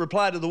serpent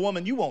replied to the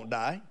woman, you won't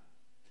die.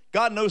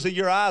 God knows that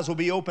your eyes will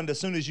be opened as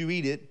soon as you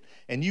eat it,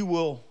 and you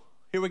will,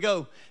 here we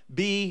go,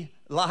 be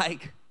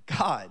like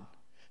God,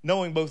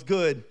 knowing both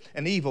good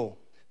and evil.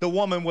 The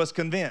woman was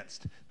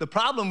convinced. The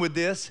problem with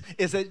this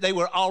is that they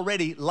were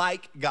already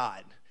like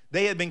God.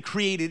 They had been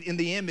created in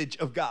the image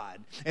of God.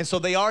 And so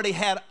they already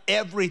had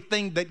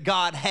everything that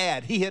God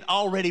had. He had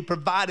already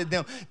provided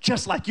them,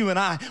 just like you and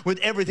I, with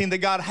everything that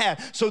God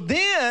had. So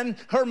then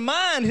her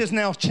mind has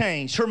now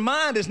changed. Her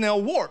mind is now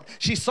warped.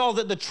 She saw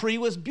that the tree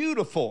was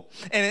beautiful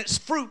and its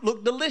fruit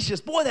looked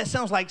delicious. Boy, that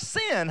sounds like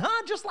sin,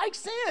 huh? Just like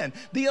sin.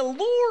 The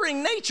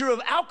alluring nature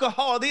of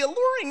alcohol, the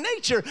alluring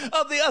nature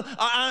of the other.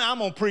 I'm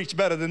going to preach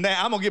better than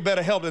that. I'm going to get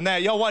better help than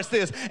that. Y'all watch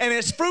this. And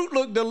its fruit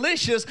looked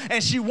delicious,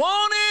 and she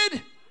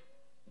wanted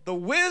the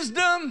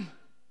wisdom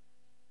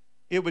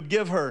it would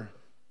give her.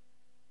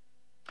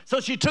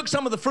 So she took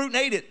some of the fruit and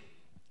ate it.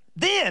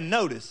 Then,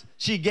 notice,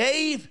 she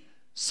gave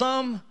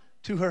some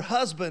to her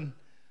husband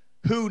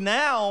who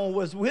now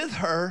was with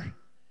her,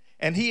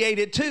 and he ate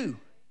it too.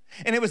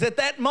 And it was at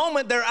that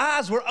moment their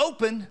eyes were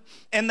opened,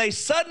 and they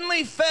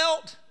suddenly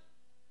felt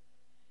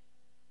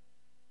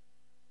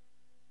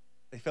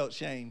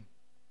shame.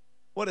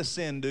 What does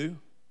sin do?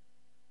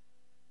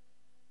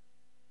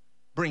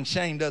 Bring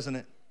shame, doesn't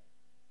it?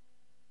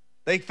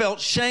 They felt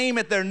shame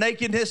at their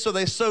nakedness, so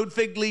they sewed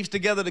fig leaves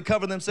together to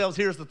cover themselves.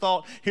 Here's the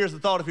thought. Here's the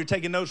thought. If you're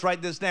taking notes,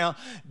 write this down.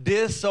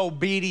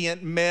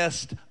 Disobedient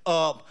messed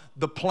up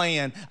the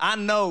plan. I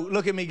know,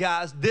 look at me,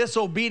 guys.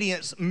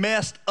 Disobedience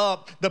messed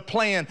up the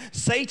plan.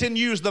 Satan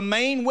used the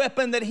main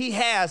weapon that he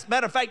has.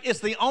 Matter of fact, it's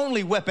the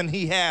only weapon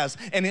he has,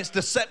 and it's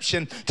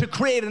deception, to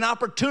create an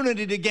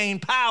opportunity to gain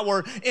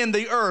power in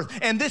the earth.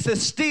 And this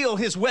is still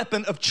his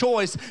weapon of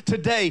choice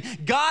today.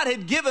 God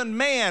had given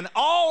man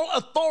all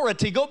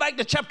authority. Go back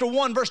to chapter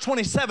 1, verse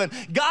 27.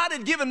 God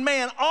had given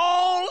man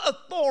all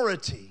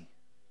authority.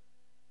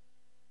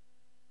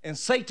 And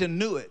Satan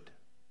knew it.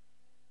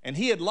 And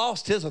he had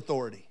lost his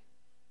authority.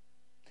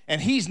 And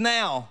he's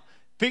now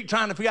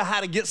trying to figure out how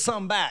to get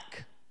some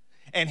back.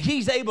 And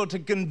he's able to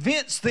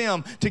convince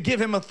them to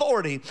give him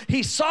authority.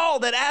 He saw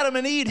that Adam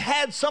and Eve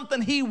had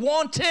something he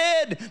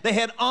wanted. They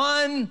had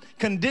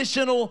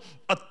unconditional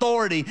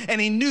authority.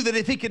 And he knew that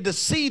if he could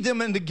deceive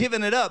them into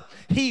giving it up,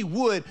 he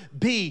would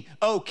be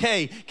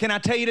okay. Can I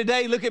tell you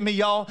today, look at me,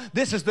 y'all.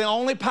 This is the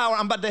only power.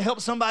 I'm about to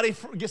help somebody,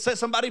 set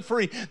somebody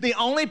free. The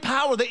only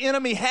power the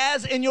enemy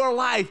has in your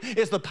life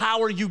is the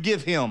power you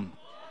give him.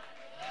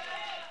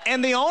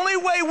 And the only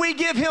way we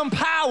give him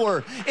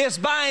power is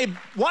by,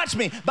 watch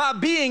me, by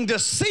being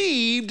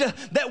deceived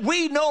that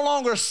we no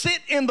longer sit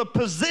in the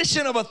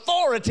position of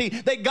authority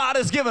that God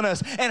has given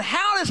us. And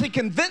how does he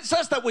convince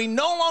us that we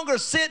no longer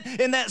sit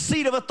in that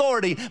seat of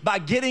authority? By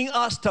getting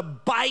us to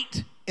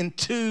bite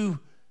into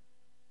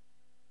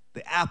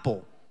the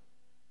apple.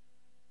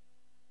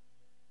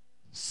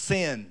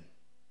 Sin.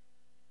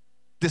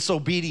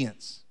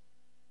 Disobedience.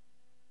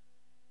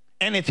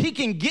 And if he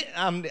can get,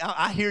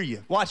 I hear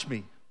you, watch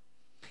me.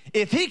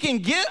 If he can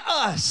get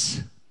us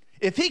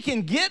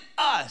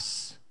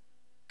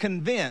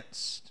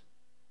convinced,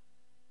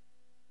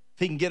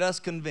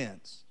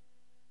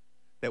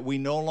 that we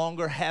no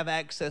longer have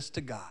access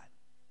to God,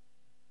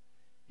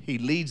 he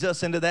leads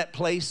us into that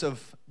place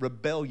of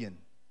rebellion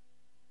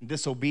and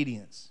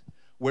disobedience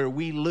where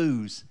we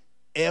lose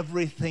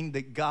everything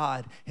that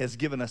God has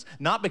given us.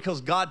 Not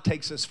because God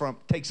takes it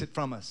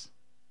from us,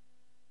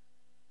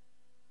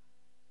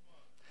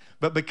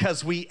 but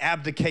because we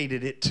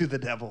abdicated it to the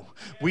devil.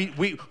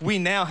 We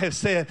now have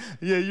said,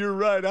 yeah, you're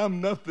right,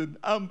 I'm nothing.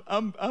 I'm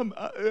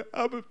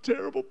a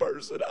terrible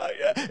person.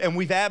 And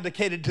we've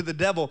abdicated to the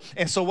devil.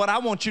 And so what I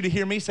want you to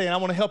hear me say, and I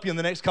want to help you in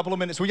the next couple of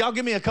minutes. Will y'all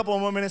give me a couple of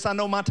more minutes? I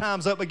know my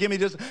time's up, but give me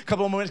just a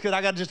couple of more minutes because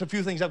I got just a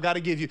few things I've got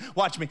to give you.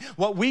 Watch me.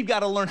 What we've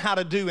got to learn how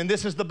to do, and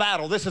this is the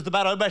battle. This is the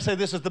battle. Everybody say,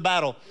 this is the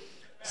battle.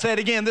 Say it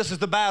again, this is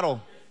the battle.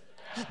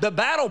 The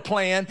battle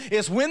plan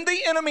is when the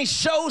enemy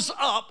shows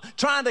up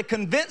trying to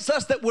convince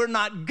us that we're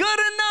not good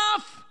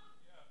enough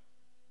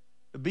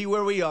to be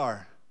where we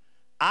are.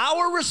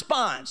 Our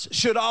response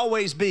should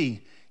always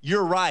be,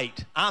 you're right,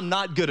 I'm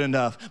not good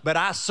enough, but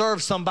I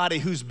serve somebody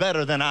who's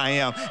better than I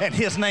am, and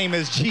his name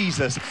is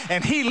Jesus,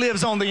 and he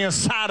lives on the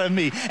inside of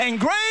me. And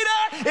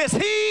greater is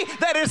he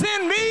that is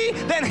in me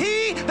than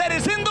he that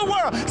is in the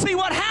world. See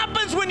what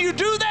happens when you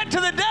do that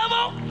to the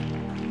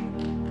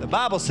devil? The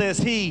Bible says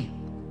he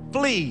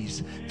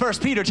flees. 1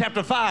 Peter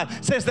chapter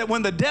 5 says that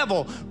when the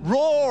devil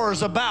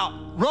roams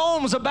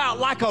about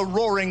like a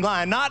roaring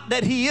lion, not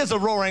that he is a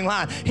roaring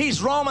lion,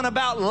 he's roaming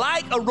about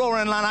like a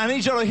roaring lion. I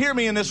need you to hear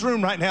me in this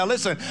room right now.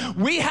 Listen,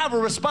 we have a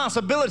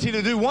responsibility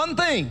to do one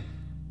thing,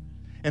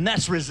 and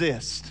that's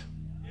resist.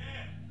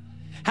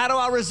 How do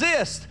I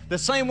resist? The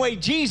same way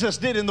Jesus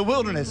did in the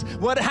wilderness.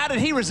 How did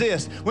he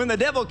resist? When the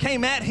devil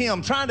came at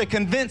him trying to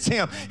convince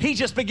him, he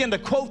just began to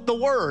quote the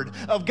word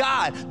of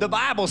God. The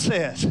Bible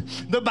says,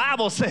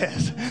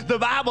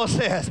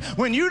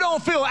 when you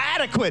don't feel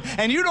adequate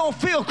and you don't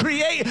feel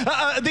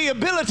the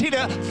ability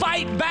to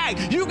fight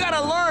back, you got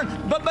to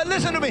learn, but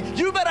listen to me,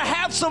 you better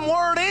have some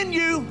word in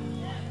you.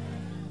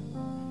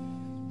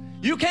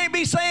 You can't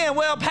be saying,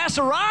 well,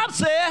 Pastor Rob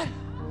said,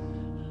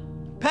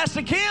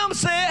 Pastor Kim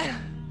said.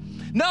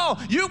 No,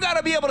 you got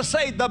to be able to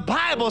say, the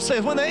Bible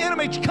says, when the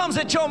enemy comes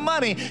at your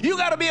money, you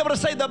got to be able to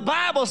say, the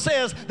Bible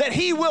says that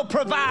he will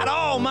provide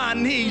all my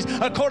needs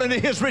according to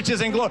his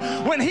riches and glory.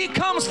 When he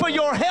comes for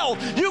your health,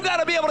 you got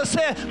to be able to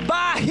say,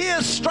 by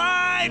his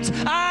stripes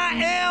I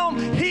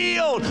am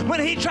healed. When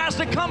he tries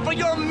to come for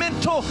your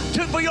mental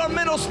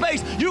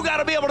space, you got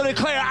to be able to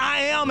declare,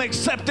 I am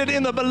accepted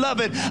in the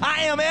beloved.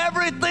 I am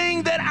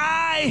everything that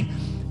I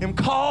am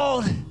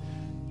called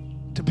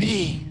to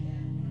be.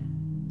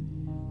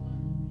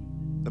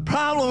 The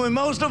problem with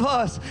most of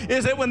us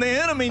is that when the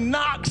enemy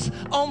knocks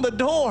on the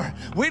door,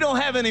 we don't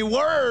have any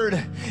word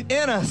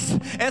in us.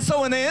 And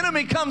so when the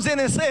enemy comes in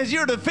and says,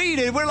 you're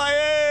defeated, we're like,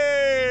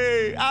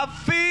 hey, I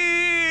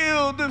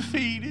feel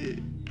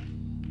defeated.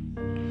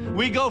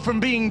 We go from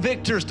being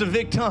victors to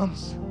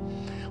victims.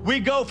 We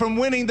go from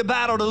winning the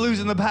battle to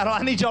losing the battle.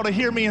 I need y'all to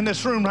hear me in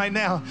this room right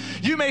now.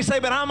 You may say,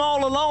 but I'm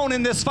all alone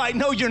in this fight.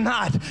 No, you're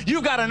not.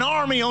 You got an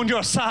army on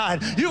your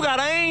side. You got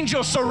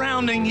angels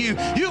surrounding you.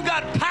 You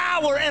got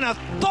power and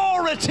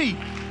authority.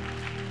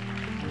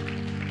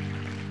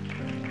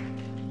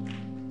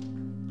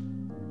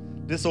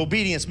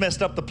 Disobedience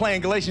messed up the plan.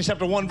 Galatians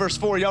chapter 1, verse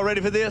 4. Y'all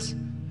ready for this?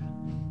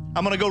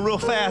 I'm going to go real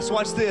fast.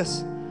 Watch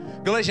this.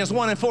 Galatians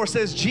 1 and 4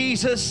 says,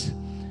 Jesus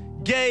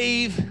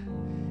gave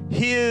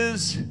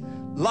his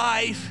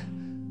life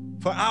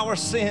for our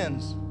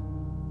sins,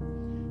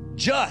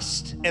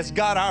 just as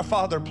God our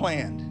Father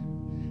planned.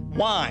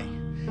 Why?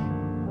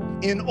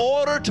 In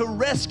order to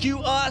rescue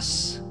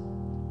us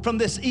from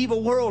this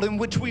evil world in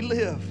which we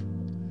live.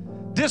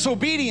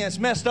 Disobedience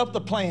messed up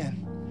the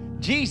plan.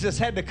 Jesus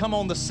had to come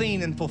on the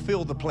scene and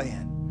fulfill the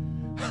plan.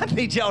 I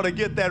need y'all to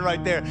get that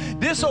right there.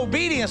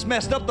 Disobedience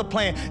messed up the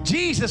plan.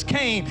 Jesus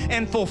came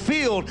and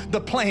fulfilled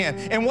the plan.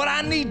 And what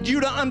I need you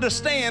to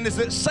understand is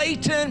that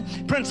Satan,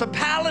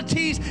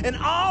 principalities, and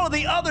all of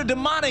the other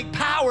demonic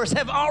powers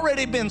have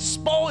already been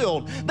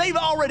spoiled. They've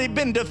already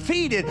been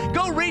defeated.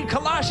 Go read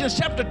Colossians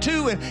chapter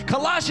 2 and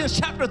Colossians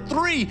chapter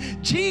 3.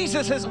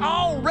 Jesus has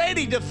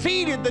already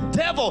defeated the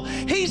devil.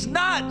 He's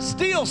not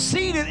still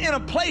seated in a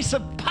place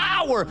of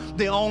power.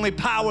 The only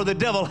power the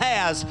devil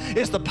has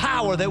is the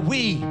power that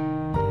we.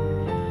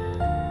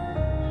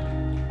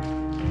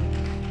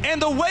 And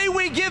the way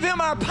we give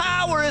him our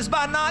power is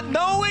by not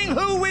knowing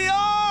who we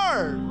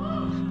are.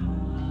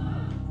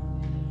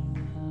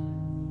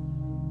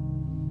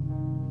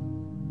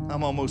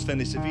 I'm almost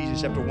finished.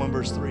 Ephesians chapter 1,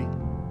 verse 3.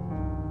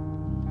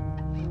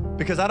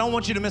 Because I don't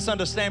want you to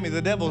misunderstand me.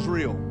 The devil's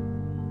real.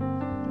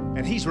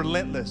 And he's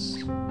relentless.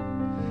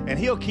 And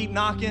he'll keep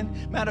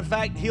knocking. Matter of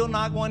fact, he'll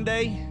knock one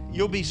day.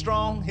 You'll be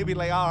strong. He'll be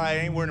like, all right, I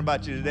ain't worrying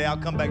about you today. I'll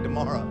come back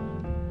tomorrow.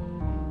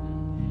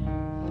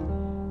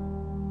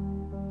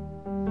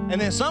 And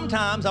then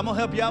sometimes, I'm going to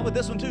help you out with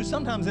this one too,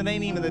 sometimes it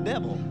ain't even the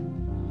devil.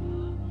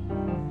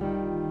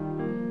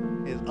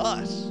 It's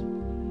us.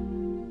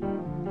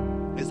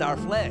 It's our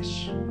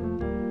flesh.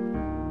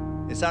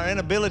 It's our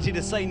inability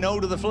to say no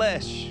to the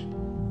flesh.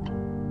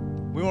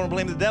 We want to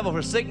blame the devil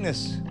for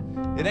sickness.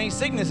 It ain't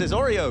sickness, it's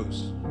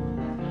Oreos.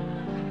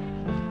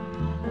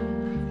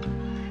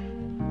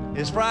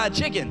 It's fried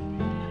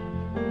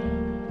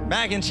chicken.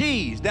 Mac and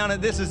cheese down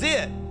at This Is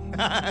It.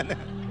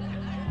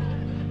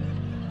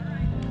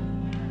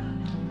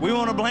 We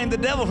want to blame the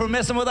devil for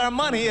messing with our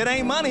money. It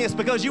ain't money. It's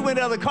because you went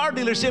to the car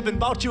dealership and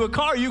bought you a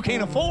car you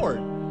can't afford.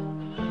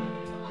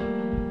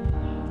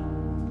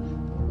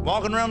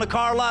 Walking around the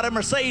car lot of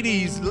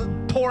Mercedes,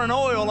 pouring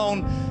oil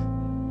on.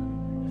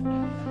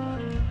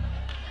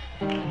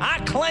 I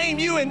claim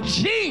you in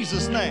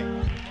Jesus'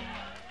 name.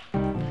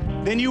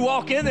 Then you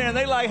walk in there and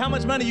they like, how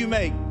much money you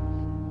make?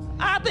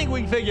 I think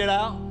we can figure it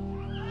out.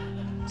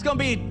 It's going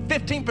to be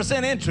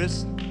 15%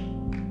 interest.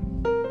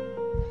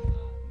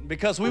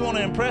 Because we want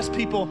to impress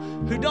people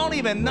who don't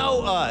even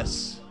know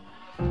us.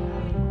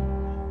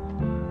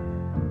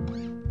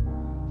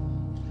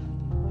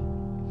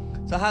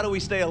 So how do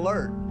we stay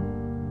alert?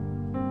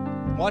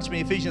 Watch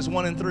me, Ephesians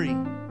 1 and 3.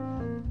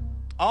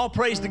 All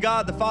praise to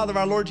God, the Father of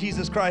our Lord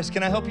Jesus Christ.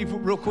 Can I help you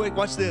real quick?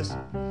 Watch this.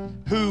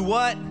 Who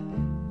what?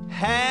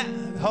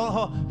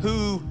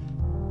 Who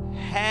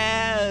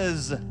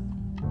has,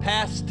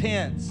 past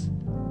tense,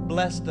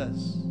 blessed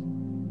us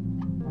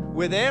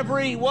with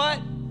every what?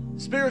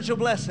 Spiritual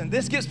blessing.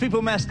 This gets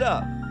people messed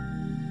up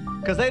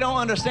because they don't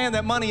understand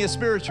that money is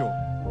spiritual.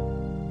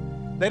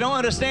 They don't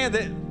understand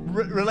that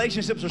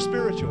relationships are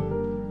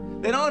spiritual.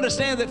 They don't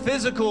understand that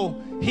physical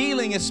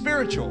healing is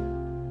spiritual.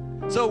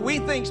 So we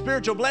think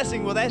spiritual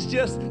blessing, well, that's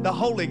just the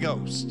Holy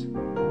Ghost.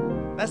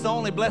 That's the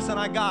only blessing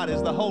I got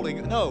is the Holy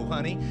Ghost. No,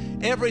 honey.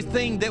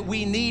 Everything that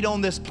we need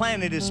on this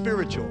planet is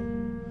spiritual.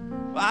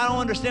 I don't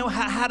understand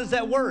how does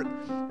that work?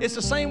 It's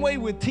the same way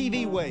with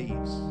TV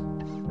waves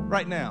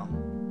right now.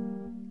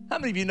 How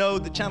many of you know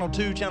that Channel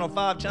 2, Channel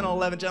 5, Channel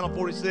 11, Channel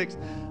 46,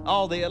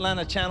 all the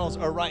Atlanta channels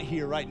are right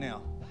here, right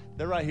now.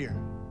 They're right here.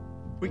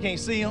 We can't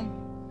see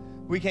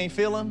them. We can't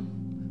feel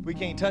them. We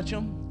can't touch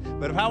them.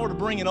 But if I were to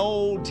bring an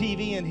old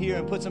TV in here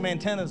and put some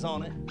antennas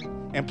on it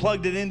and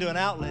plugged it into an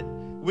outlet,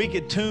 We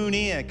could tune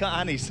in.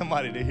 I need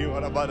somebody to hear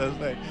what I'm about to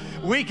say.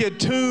 We could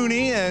tune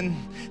in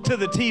to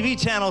the TV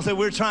channels that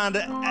we're trying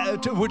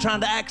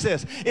to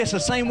access. It's the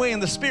same way in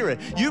the Spirit.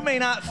 You may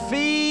not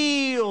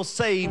feel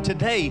saved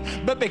today,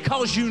 but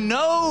because you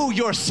know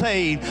you're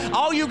saved,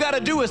 all you got to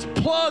do is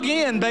plug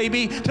in,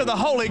 baby, to the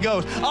Holy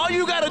Ghost. All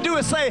you got to do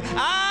is say,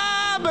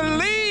 I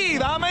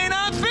believe. I may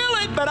not feel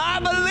it, but I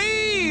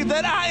believe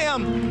that I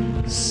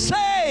am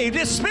saved.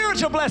 It's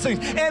spiritual blessings.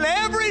 And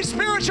every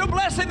spiritual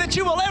blessing that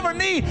you will ever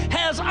need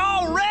has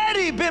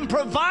already been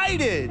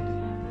provided.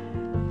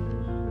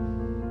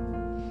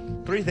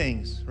 3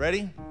 things.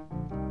 Ready?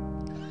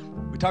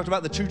 We talked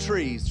about the 2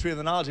 trees, the tree of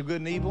the knowledge of good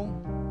and evil,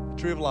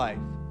 the tree of life.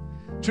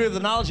 The tree of the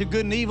knowledge of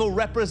good and evil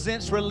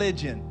represents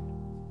religion.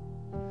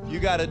 You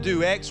got to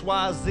do X,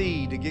 Y,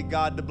 Z to get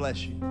God to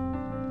bless you.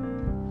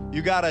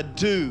 You got to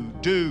do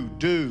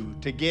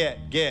to get.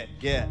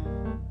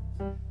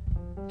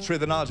 Tree of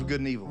the knowledge of good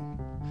and evil.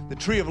 The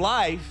tree of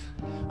life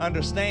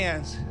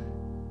understands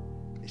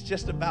it's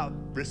just about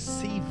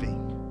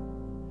receiving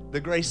the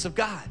grace of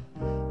God.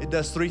 It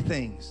does 3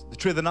 things. The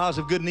tree of the knowledge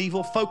of good and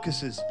evil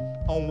focuses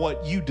on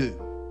what you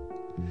do.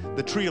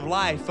 The tree of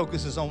life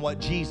focuses on what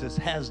Jesus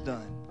has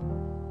done.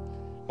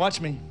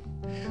 Watch me.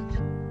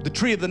 The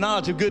tree of the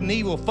knowledge of good and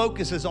evil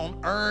focuses on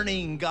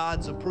earning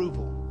God's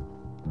approval.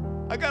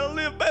 I got to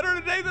live better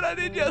today than I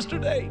did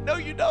yesterday. No,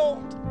 you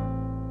don't.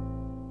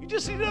 You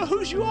just need to know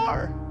whose you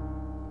are.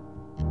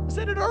 I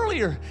said it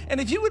earlier.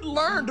 And if you would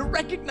learn to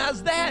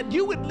recognize that,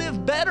 you would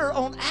live better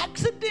on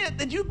accident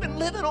than you've been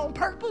living on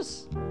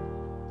purpose.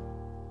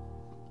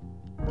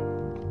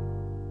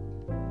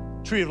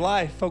 Tree of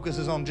life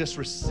focuses on just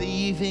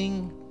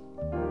receiving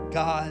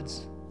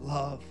God's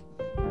love.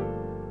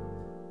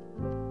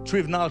 Tree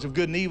of knowledge of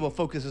good and evil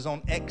focuses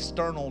on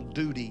external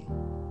duty.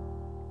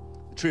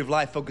 The tree of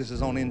life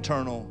focuses on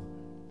internal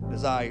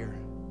desire.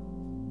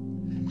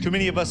 Too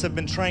many of us have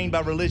been trained by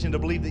religion to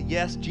believe that,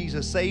 yes,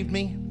 Jesus saved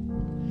me,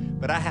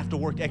 but I have to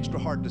work extra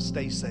hard to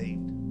stay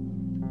saved.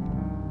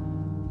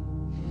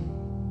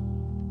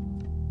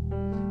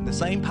 And the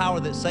same power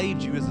that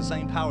saved you is the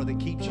same power that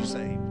keeps you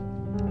saved.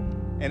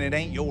 And it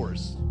ain't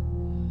yours.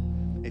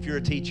 If you're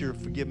a teacher,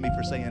 forgive me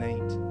for saying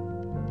ain't.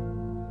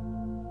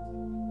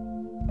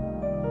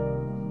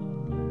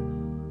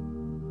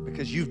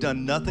 Because you've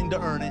done nothing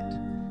to earn it.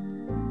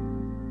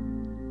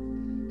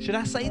 Should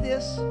I say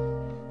this?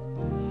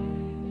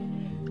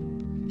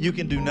 You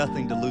can do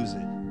nothing to lose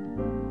it.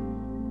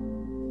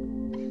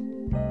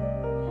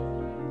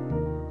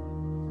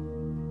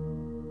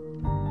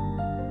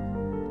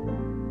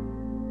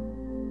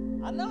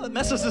 I know it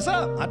messes us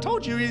up. I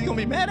told you, you're either going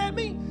to be mad at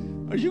me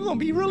or you're going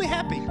to be really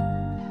happy.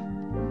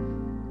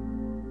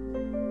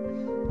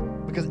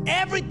 Because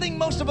everything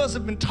most of us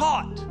have been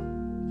taught,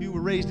 if you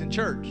were raised in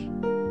church,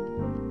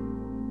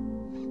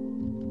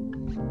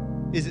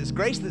 is it's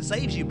grace that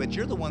saves you, but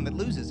you're the one that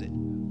loses it.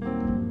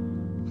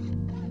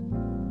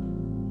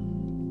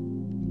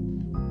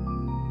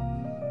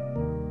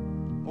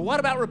 Well, what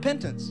about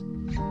repentance?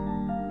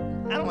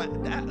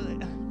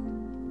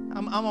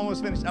 I'm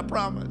almost finished, I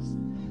promise.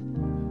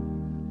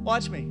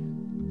 Watch me.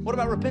 What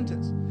about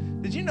repentance?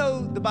 Did you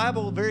know the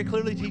Bible very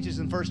clearly teaches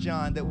in 1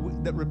 John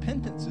that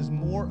repentance is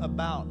more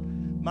about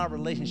my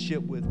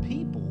relationship with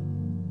people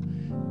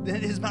than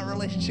it is my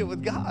relationship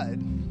with God?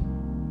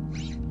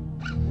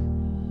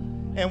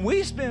 And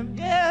we spend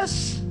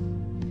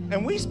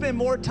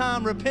more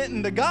time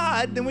repenting to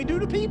God than we do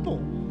to people.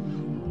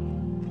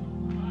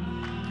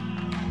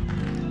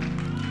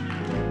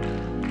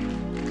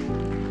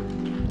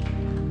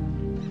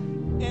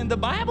 And the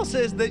Bible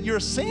says that your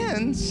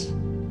sins,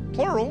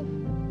 plural,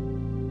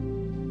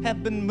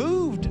 have been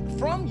moved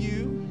from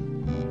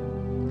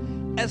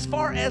you as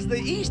far as the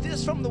east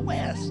is from the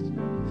west.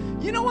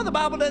 You know why the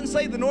Bible doesn't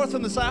say the north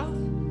and the south?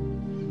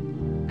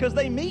 Because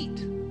they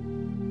meet.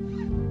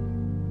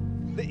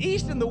 The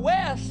east and the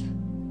west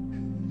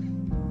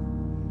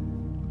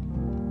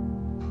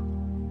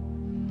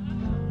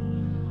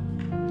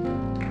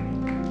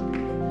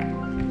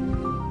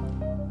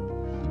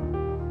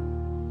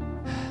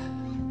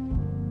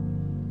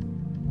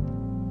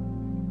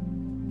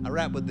I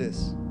wrap with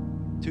this.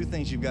 2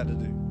 things you've got to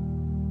do.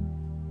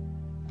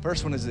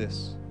 First one is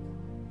this,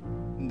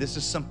 and this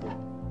is simple.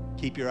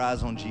 Keep your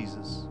eyes on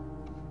Jesus.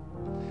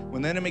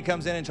 When the enemy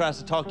comes in and tries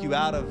to talk you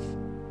out of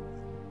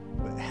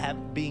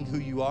being who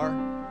you are,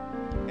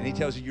 and he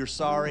tells you you're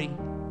sorry,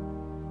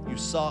 you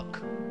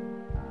suck,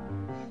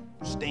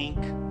 you stink,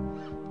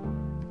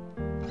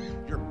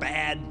 you're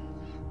bad.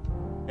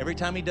 Every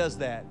time he does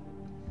that,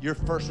 your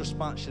first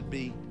response should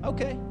be,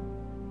 okay,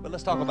 but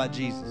let's talk about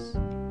Jesus.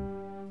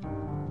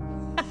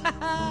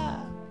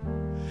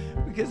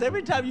 Because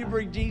every time you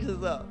bring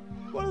Jesus up,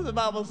 what does the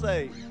Bible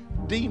say?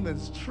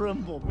 Demons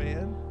tremble,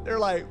 man. They're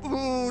like,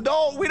 ooh,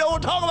 we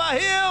don't talk about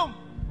him.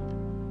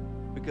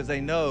 Because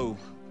they know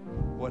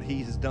what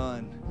he has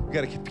done. You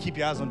got to keep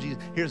your eyes on Jesus.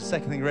 Here's the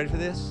second thing. Ready for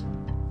this?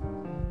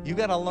 You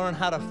got to learn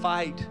how to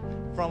fight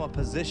from a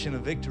position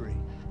of victory.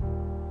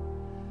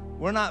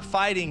 We're not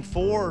fighting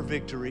for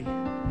victory.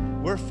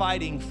 We're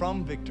fighting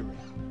from victory.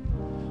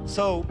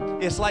 So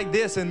it's like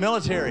this in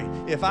military.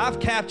 If I've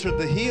captured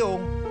the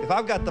hill, if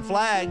I've got the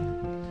flag,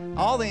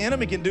 all the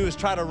enemy can do is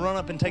try to run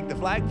up and take the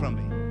flag from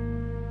me.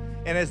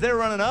 And as they're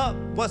running up,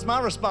 what's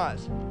my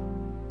response?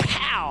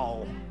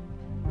 Pow!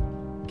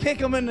 Kick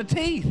them in the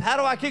teeth. How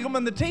do I kick them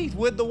in the teeth?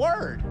 With the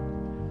word.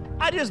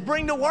 I just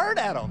bring the word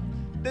at them.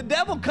 The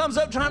devil comes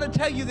up trying to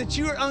tell you that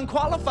you are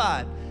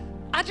unqualified.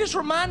 I just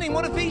remind him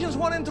what Ephesians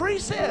 1:3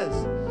 says,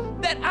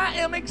 that I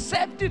am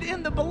accepted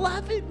in the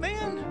beloved,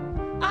 man.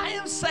 I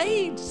am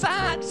saved,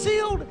 signed,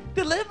 sealed,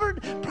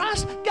 delivered,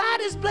 prospered.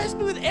 God has blessed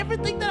me with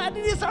everything that I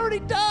need. It's already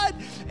done.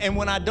 And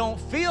when I don't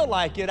feel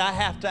like it, I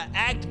have to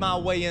act my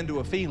way into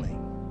a feeling.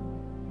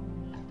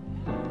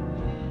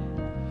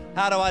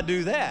 How do I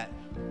do that?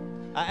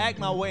 I act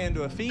my way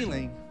into a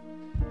feeling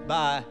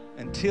by,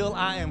 until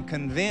I am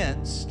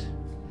convinced,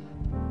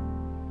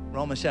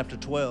 Romans chapter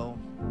 12,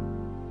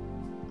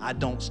 I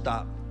don't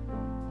stop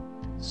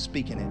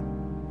speaking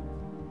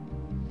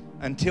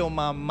it. Until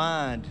my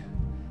mind,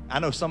 I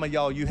know some of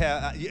y'all, you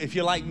have, if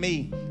you're like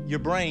me, your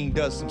brain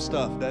does some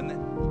stuff, doesn't it?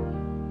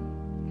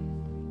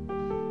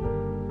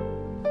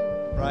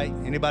 Right?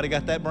 Anybody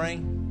got that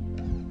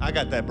brain? I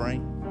got that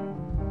brain.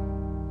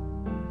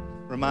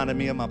 Reminded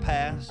me of my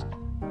past,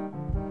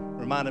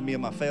 reminded me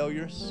of my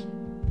failures,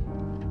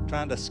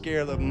 trying to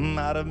scare the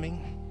out of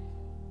me.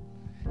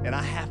 And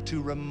I have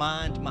to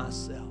remind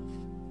myself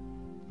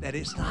that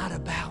it's not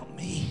about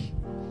me.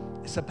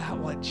 It's about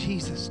what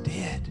Jesus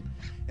did.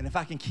 And if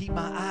I can keep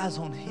my eyes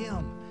on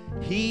him,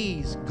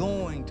 he's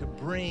going to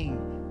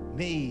bring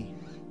me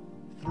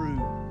through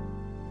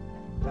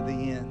to the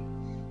end.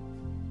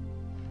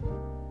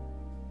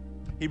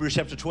 Hebrews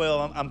chapter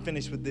 12, I'm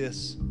finished with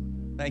this.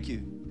 Thank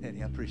you,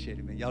 Teddy, I appreciate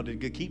it, man. Y'all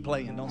did good. Keep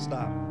playing, don't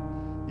stop.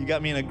 You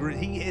got me in a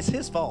groove. It's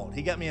his fault.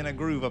 He got me in a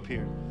groove up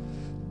here.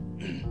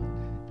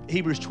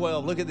 Hebrews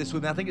 12, look at this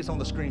with me. I think it's on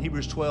the screen.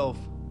 Hebrews 12,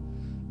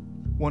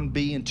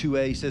 1b and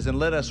 2a says, and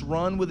let us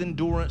run with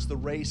endurance the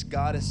race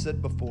God has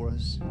set before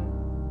us.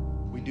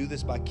 We do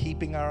this by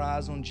keeping our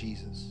eyes on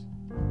Jesus.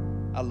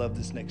 I love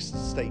this next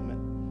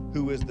statement.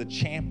 Who is the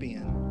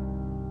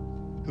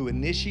champion, who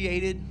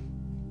initiated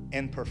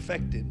and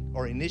perfected,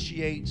 or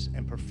initiates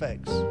and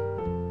perfects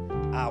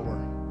our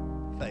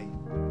faith.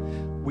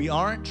 We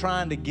aren't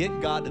trying to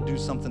get God to do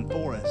something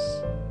for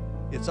us.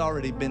 It's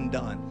already been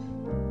done.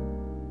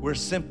 We're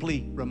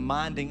simply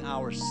reminding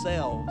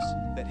ourselves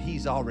that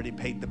he's already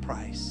paid the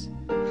price.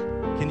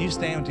 Can you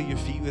stand to your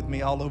feet with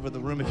me all over the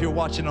room? If you're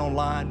watching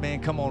online,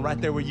 man, come on, right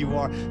there where you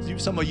are.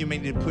 Some of you may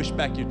need to push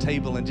back your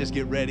table and just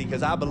get ready,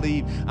 because I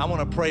believe, I want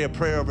to pray a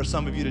prayer over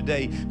some of you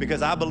today,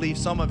 because I believe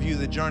some of you,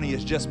 the journey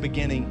is just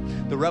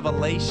beginning. The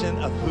revelation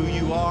of who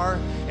you are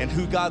and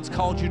who God's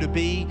called you to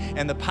be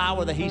and the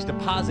power that he's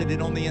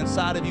deposited on the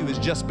inside of you is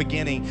just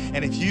beginning.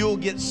 And if you'll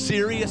get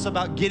serious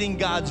about getting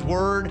God's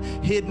word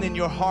hidden in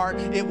your heart,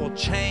 it will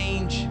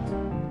change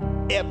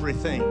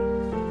everything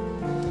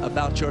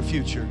about your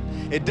future.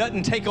 It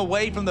doesn't take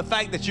away from the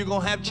fact that you're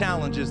going to have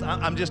challenges.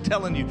 I'm just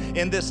telling you,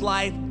 in this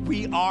life,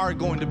 we are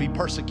going to be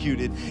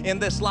persecuted. In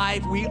this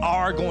life, we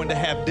are going to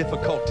have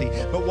difficulty.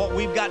 But what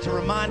we've got to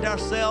remind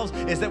ourselves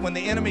is that when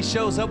the enemy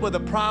shows up with a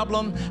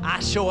problem,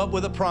 I show up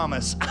with a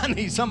promise. I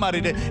need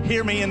somebody to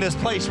hear me in this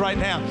place right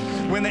now.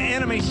 When the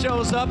enemy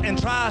shows up and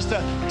tries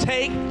to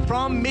take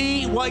from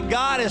me what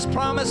God has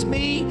promised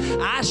me,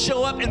 I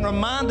show up and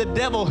remind the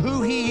devil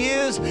who he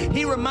is.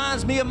 He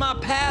reminds me of my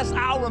past.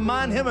 I'll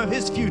remind him of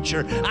his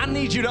future. I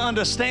need you to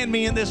understand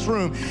me in this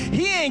room.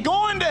 He ain't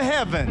going to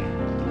heaven.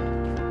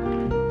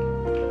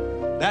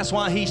 That's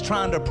why he's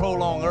trying to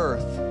prolong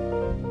earth.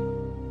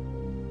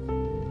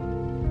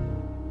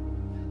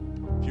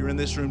 If you're in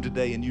this room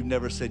today and you've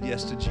never said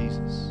yes to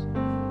Jesus,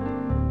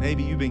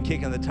 maybe you've been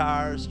kicking the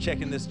tires,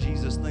 checking this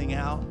Jesus thing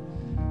out.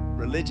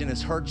 Religion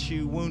has hurt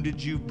you,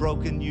 wounded you,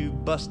 broken you,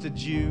 busted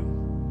you.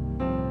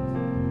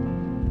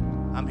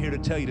 I'm here to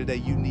tell you today,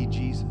 you need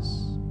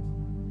Jesus.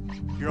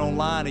 If you're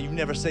online and you've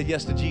never said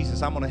yes to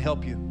Jesus, I'm going to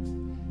help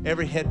you.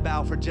 Every head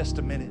bow for just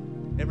a minute.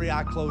 Every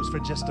eye closed for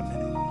just a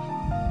minute.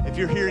 If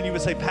you're here and you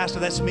would say, Pastor,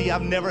 that's me.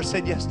 I've never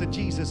said yes to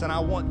Jesus, and I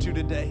want to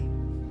today.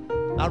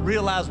 I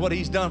realize what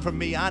he's done for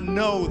me. I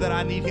know that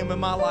I need him in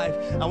my life.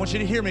 I want you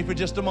to hear me for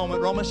just a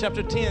moment. Romans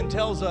chapter 10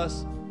 tells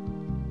us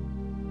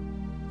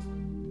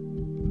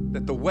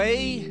that the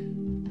way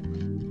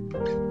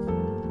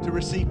to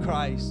receive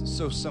Christ is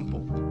so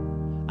simple.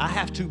 I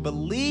have to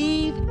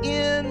believe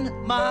in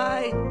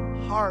my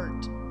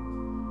heart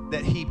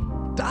that he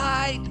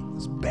died,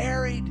 was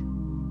buried,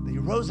 that he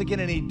rose again,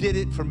 and he did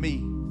it for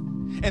me.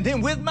 And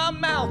then with my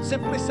mouth,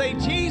 simply say,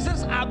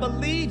 Jesus, I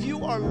believe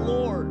you are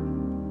Lord.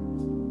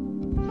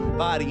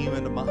 Inviting you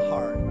into my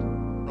heart.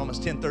 Romans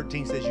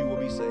 10:13 says you will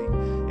be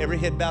saved. Every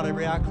head bowed,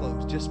 every eye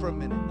closed, just for a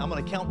minute. I'm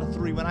going to count to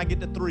 3. When I get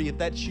to 3, if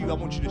that's you, I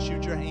want you to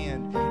shoot your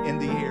hand in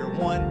the air.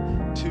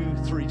 1, 2,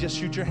 3. Just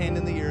shoot your hand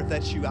in the air if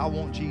that's you. I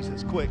want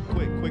Jesus. Quick,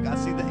 quick, quick. I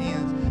see the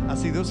hands. I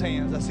see those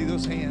hands. I see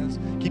those hands.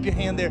 Keep your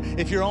hand there.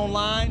 If you're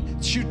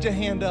online, shoot your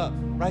hand up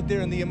right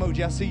there in the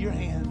emoji. I see your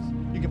hands.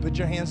 You can put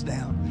your hands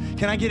down.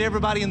 Can I get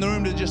everybody in the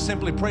room to just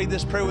simply pray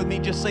this prayer with me?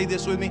 Just say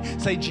this with me.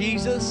 Say,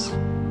 Jesus,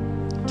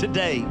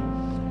 today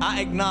I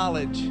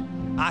acknowledge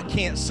I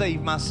can't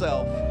save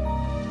myself.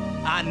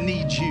 I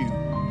need you.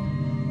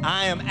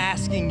 I am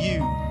asking you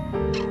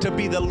to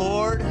be the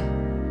Lord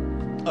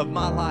of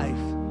my life.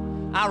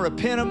 I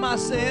repent of my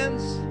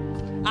sins.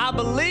 I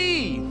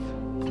believe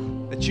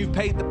that you've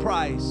paid the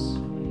price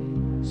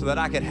so that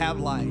I could have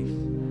life.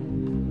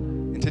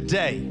 And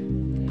today,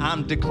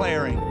 I'm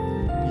declaring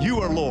you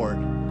are Lord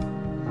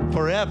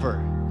forever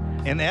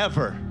and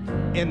ever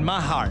in my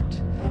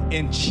heart.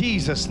 In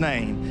Jesus'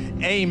 name,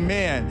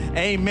 amen.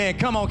 Amen.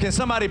 Come on, can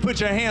somebody put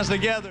your hands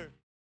together?